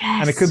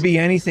 Yes. And it could be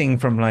anything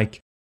from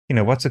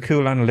what's a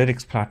cool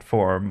analytics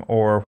platform,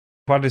 or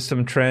what is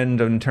some trend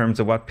in terms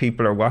of what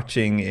people are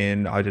watching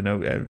in,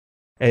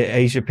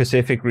 Asia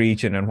Pacific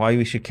region, and why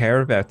we should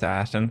care about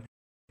that. And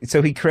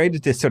so he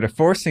created this sort of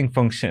forcing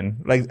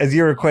function, like as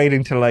you're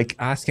equating to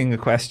asking a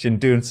question,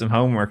 doing some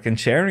homework and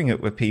sharing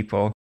it with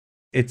people.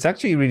 It's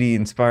actually really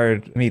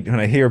inspired me when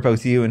I hear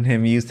both you and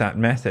him use that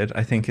method.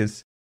 I think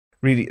is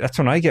really, that's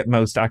when I get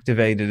most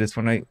activated, is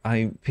when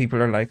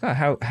people are like, oh,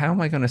 how am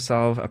I going to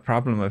solve a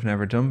problem I've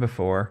never done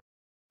before?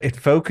 It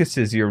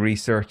focuses your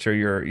research or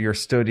your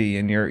study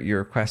and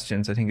your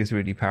questions, I think is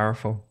really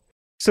powerful.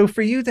 So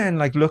for you then,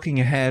 looking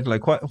ahead,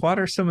 what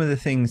are some of the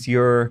things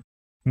you're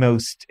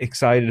most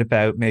excited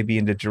about, maybe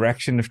in the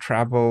direction of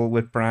travel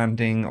with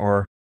branding,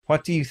 or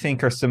what do you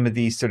think are some of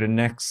these sort of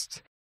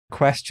next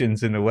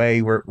questions in a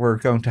way we're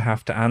going to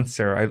have to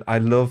answer? I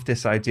love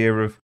this idea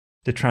of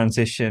the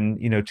transition,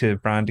 to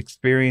brand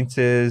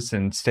experiences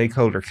and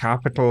stakeholder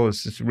capital.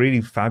 It's just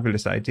really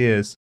fabulous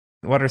ideas.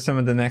 What are some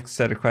of the next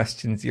set of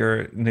questions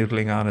you're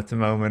noodling on at the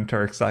moment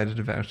or excited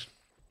about?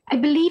 I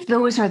believe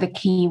those are the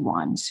key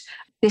ones.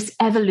 This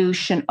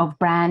evolution of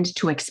brand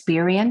to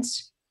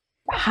experience,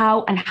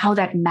 how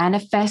that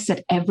manifests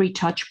at every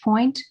touch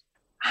point,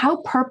 how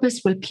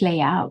purpose will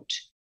play out.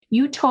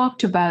 You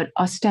talked about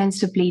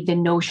ostensibly the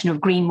notion of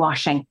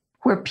greenwashing,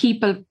 where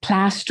people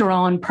plaster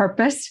on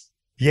purpose.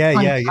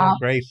 Yeah,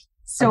 great.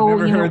 So, I've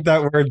never heard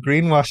that word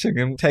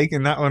greenwashing. I'm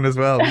taking that one as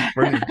well.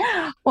 Brilliant.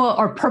 Well,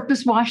 or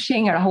purpose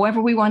washing, or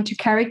however we want to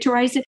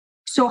characterize it.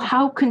 So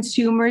how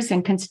consumers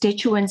and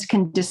constituents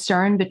can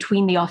discern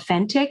between the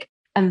authentic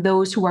and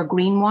those who are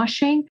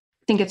greenwashing.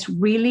 I think it's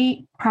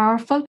really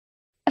powerful.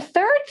 A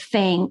third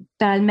thing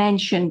that I'll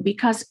mention,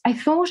 because I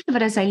thought of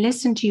it as I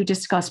listened to you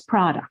discuss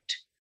product,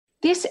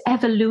 this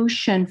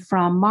evolution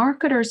from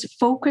marketers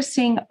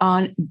focusing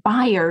on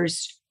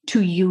buyers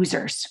to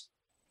users.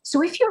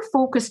 So if you're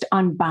focused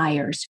on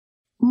buyers,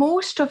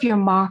 most of your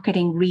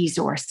marketing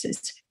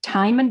resources,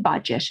 time and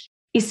budget,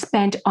 is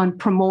spent on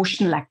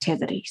promotional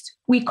activities.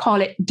 We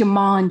call it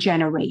demand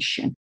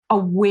generation,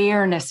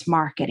 awareness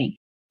marketing,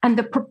 And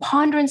the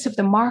preponderance of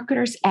the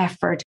marketer's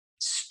effort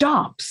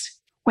stops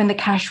when the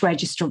cash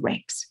register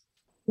rings.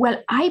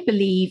 Well, I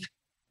believe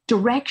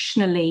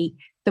directionally,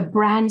 the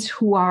brands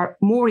who are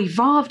more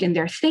evolved in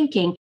their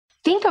thinking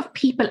think of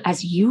people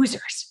as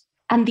users.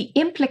 And the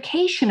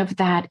implication of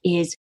that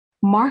is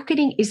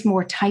marketing is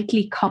more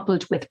tightly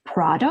coupled with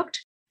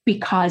product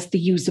because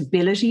the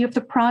usability of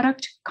the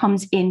product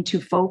comes into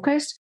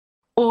focus.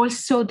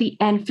 Also, the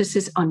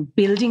emphasis on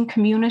building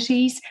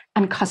communities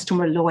and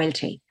customer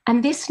loyalty.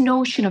 And this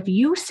notion of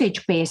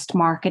usage-based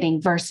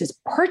marketing versus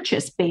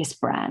purchase-based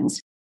brands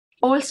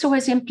also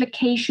has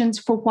implications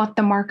for what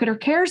the marketer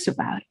cares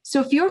about.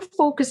 So if you're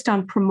focused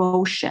on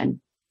promotion,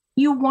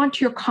 you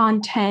want your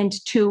content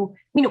to,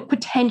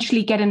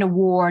 potentially get an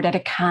award at a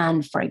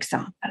Cannes, for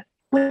example.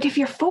 But if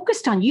you're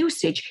focused on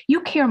usage,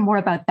 you care more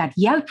about that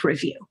Yelp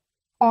review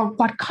or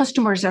what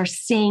customers are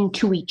saying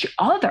to each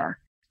other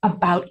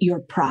about your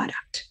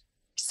product.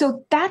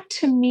 So that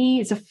to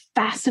me is a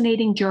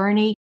fascinating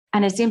journey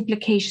and has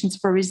implications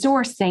for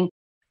resourcing.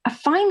 A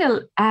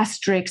final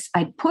asterisk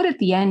I'd put at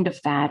the end of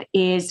that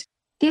is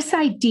this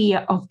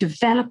idea of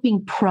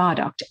developing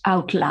product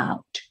out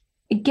loud.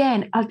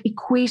 Again, I'll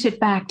equate it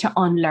back to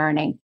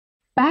unlearning.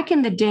 Back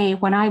in the day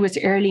when I was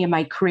early in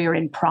my career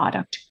in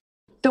product,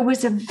 there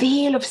was a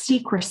veil of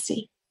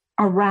secrecy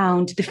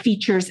around the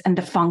features and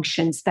the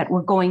functions that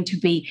were going to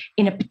be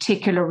in a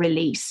particular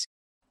release.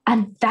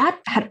 And that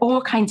had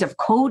all kinds of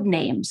code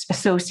names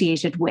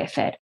associated with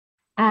it.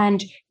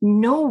 And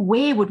no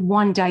way would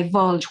one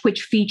divulge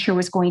which feature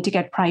was going to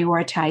get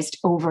prioritized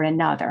over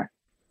another.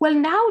 Well,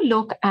 now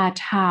look at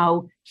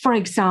how, for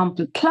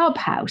example,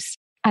 Clubhouse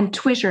and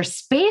Twitter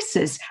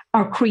Spaces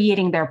are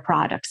creating their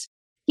products.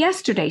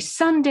 Yesterday,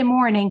 Sunday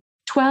morning,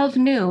 12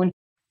 noon,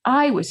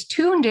 I was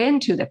tuned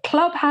into the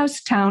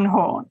Clubhouse town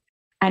hall.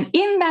 And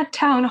in that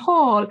town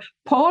hall,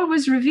 Paul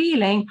was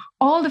revealing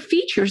all the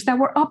features that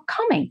were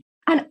upcoming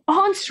and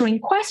answering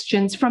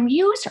questions from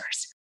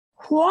users.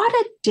 What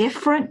a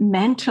different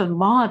mental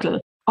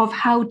model of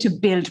how to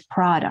build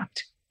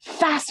product.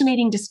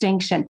 Fascinating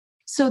distinction.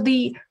 So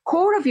the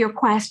core of your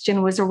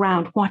question was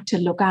around what to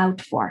look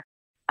out for.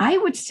 I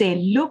would say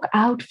look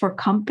out for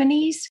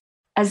companies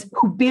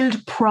who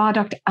build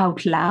product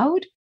out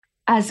loud,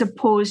 as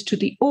opposed to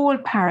the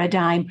old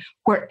paradigm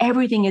where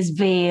everything is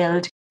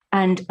veiled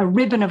and a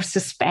ribbon of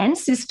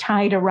suspense is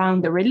tied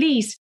around the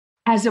release,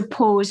 as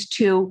opposed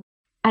to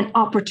an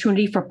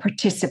opportunity for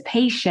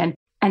participation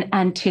and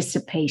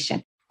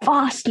anticipation.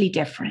 Vastly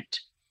different.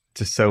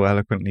 Just so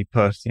eloquently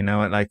put,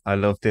 I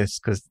love this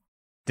because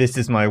this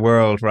is my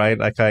world, right?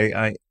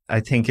 I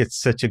think it's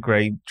such a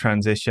great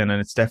transition, and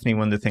it's definitely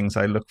one of the things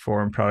I look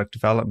for in product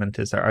development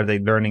is, are they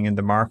learning in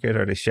the market?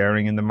 Are they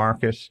sharing in the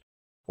market?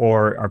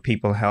 Or are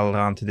people held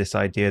on to this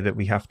idea that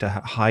we have to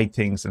hide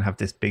things and have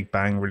this big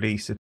bang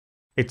release?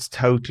 It's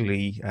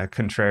totally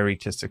contrary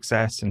to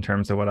success in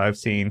terms of what I've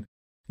seen.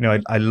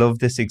 I love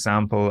this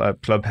example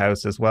at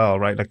Clubhouse as well,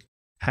 right? Like,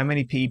 how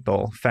many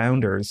people,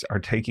 founders, are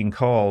taking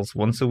calls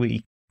once a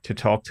week to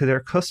talk to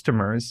their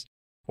customers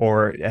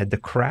or the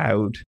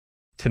crowd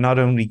to not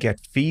only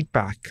get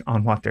feedback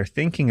on what they're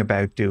thinking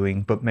about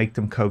doing, but make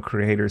them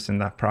co-creators in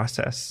that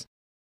process,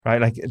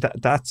 right? Like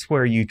that's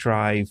where you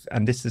drive.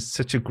 And this is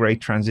such a great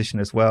transition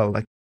as well.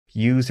 Like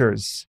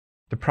users,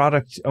 the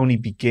product only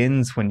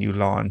begins when you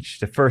launch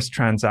the first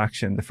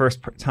transaction, the first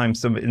time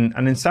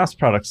and in SaaS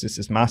products, this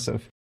is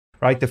massive,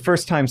 right? The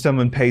first time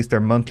someone pays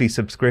their monthly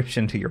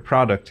subscription to your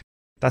product,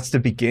 that's the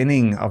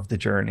beginning of the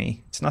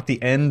journey. It's not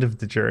the end of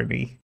the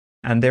journey.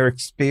 And their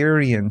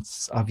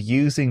experience of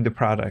using the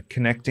product,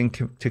 connecting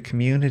to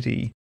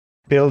community,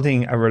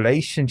 building a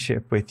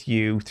relationship with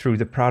you through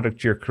the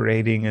product you're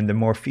creating and the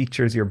more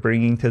features you're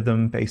bringing to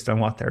them based on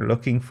what they're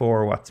looking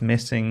for, what's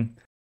missing.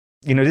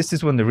 This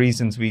is one of the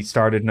reasons we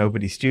started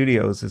Nobody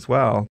Studios as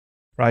well,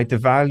 right? The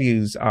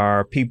values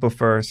are people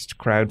first,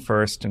 crowd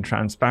first, and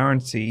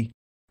transparency.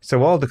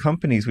 So all the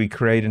companies we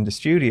create in the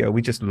studio,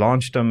 we just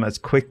launch them as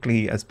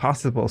quickly as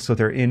possible so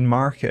they're in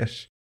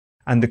market.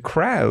 And the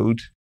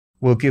crowd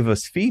will give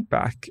us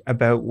feedback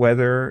about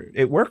whether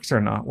it works or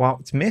not,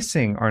 what's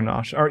missing or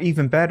not. Or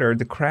even better,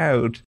 the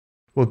crowd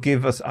will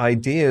give us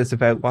ideas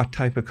about what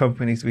type of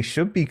companies we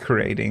should be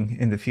creating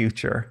in the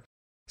future.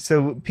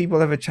 So people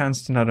have a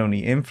chance to not only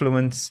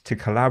influence, to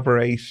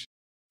collaborate,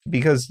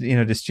 because,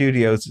 the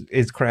studios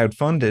is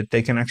crowd-funded,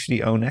 they can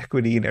actually own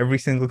equity in every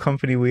single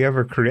company we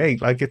ever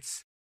create. Like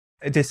it's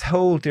this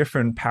whole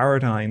different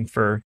paradigm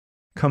for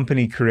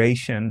company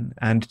creation.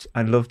 And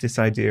I love this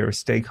idea of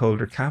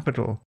stakeholder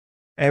capital.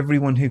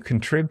 Everyone who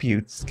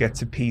contributes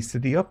gets a piece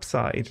of the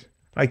upside.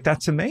 Like,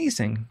 that's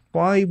amazing.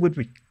 Why would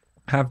we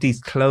have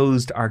these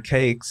closed,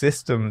 archaic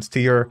systems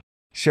to your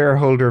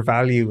shareholder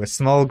value, a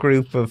small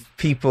group of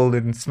people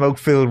in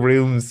smoke-filled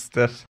rooms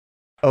that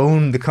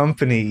own the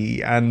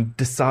company and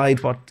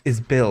decide what is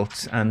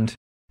built and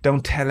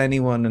don't tell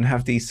anyone and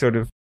have these sort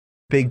of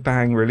big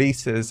bang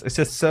releases? It's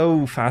just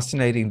so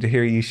fascinating to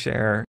hear you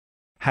share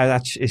how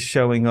that is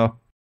showing up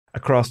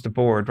across the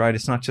board, right?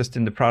 It's not just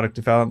in the product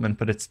development,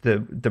 but it's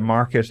the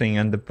marketing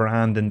and the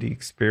brand and the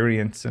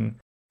experience. And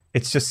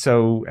it's just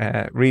so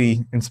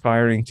really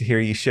inspiring to hear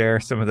you share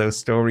some of those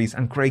stories,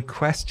 and great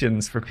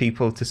questions for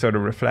people to sort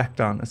of reflect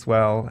on as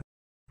well.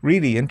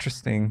 Really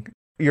interesting.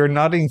 You're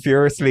nodding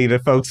furiously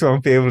that folks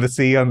won't be able to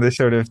see on the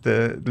sort of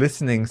the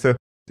listening. So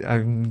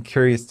I'm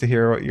curious to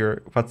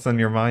hear what's on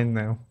your mind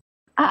now.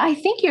 I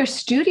think your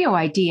studio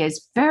idea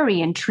is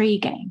very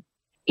intriguing.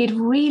 It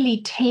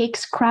really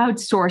takes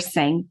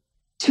crowdsourcing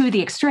to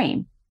the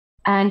extreme.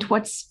 And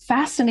what's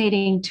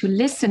fascinating to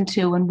listen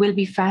to and will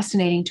be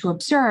fascinating to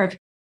observe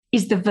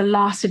is the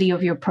velocity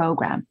of your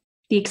program,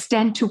 the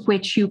extent to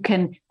which you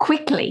can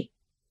quickly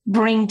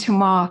bring to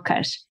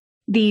market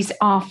these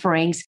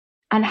offerings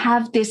and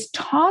have this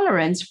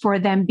tolerance for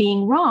them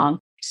being wrong.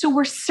 So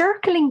we're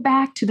circling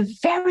back to the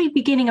very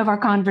beginning of our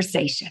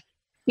conversation,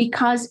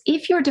 because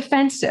if you're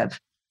defensive,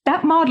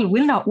 that model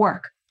will not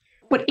work.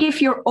 But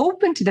if you're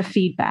open to the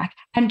feedback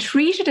and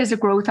treat it as a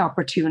growth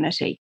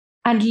opportunity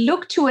and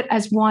look to it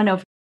as one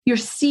of you're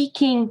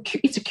seeking,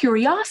 it's a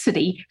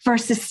curiosity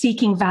versus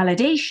seeking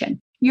validation.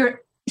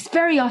 You're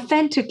very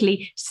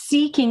authentically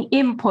seeking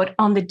input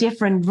on the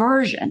different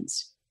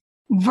versions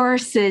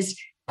versus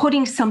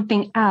putting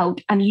something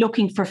out and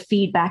looking for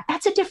feedback.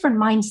 That's a different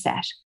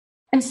mindset.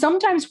 And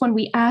sometimes when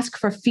we ask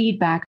for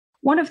feedback,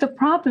 one of the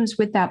problems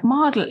with that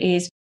model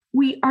is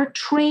we are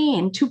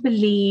trained to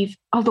believe,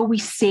 although we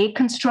say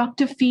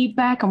constructive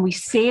feedback and we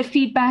say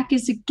feedback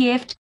is a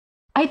gift,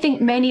 I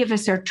think many of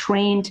us are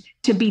trained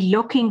to be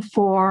looking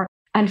for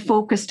and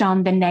focused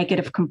on the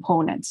negative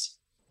components.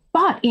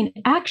 But in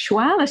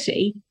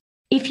actuality,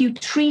 if you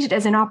treat it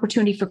as an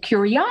opportunity for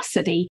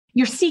curiosity,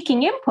 you're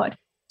seeking input.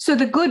 So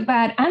the good,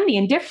 bad, and the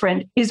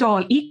indifferent is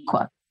all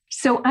equal.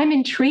 So I'm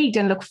intrigued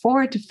and look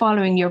forward to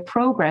following your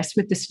progress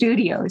with the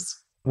studios.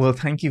 Well,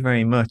 thank you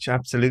very much.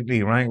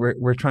 Absolutely, right?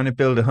 We're trying to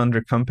build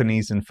 100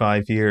 companies in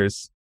 5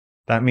 years.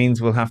 That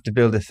means we'll have to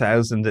build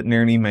 1,000 that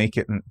nearly make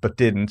it but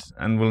didn't.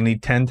 And we'll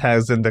need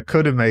 10,000 that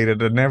could have made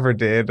it and never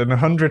did, and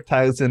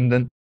 100,000.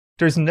 And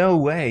there's no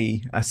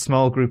way a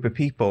small group of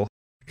people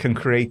can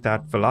create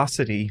that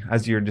velocity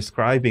as you're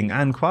describing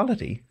and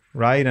quality,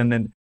 right? And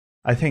then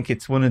I think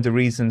it's one of the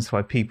reasons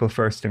why people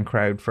first and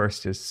crowd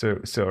first is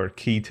so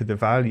key to the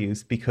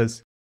values,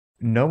 because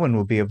no one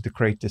will be able to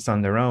create this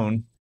on their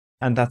own.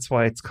 And that's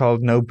why it's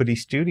called Nobody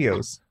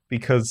Studios,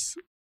 because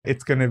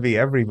it's going to be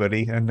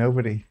everybody and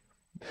nobody.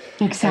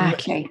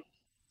 Exactly.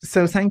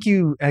 So thank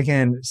you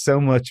again so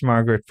much,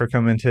 Margaret, for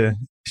coming to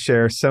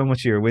share so much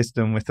of your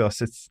wisdom with us.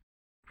 It's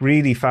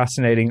really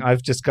fascinating.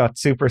 I've just got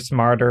super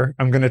smarter.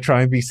 I'm going to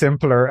try and be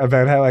simpler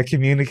about how I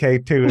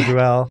communicate too as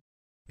well.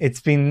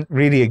 It's been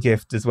really a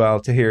gift as well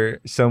to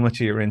hear so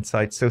much of your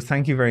insights. So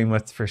thank you very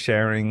much for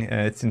sharing.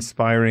 It's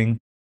inspiring.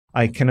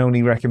 I can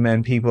only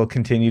recommend people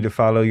continue to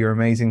follow your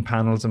amazing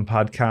panels and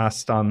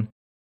podcasts on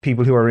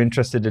people who are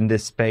interested in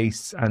this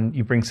space. And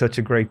you bring such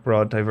a great,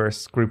 broad,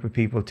 diverse group of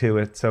people to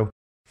it. So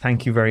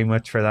thank you very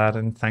much for that.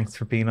 And thanks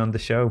for being on the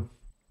show.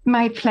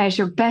 My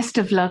pleasure. Best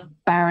of luck,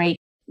 Barry,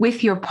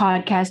 with your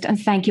podcast. And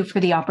thank you for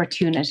the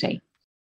opportunity.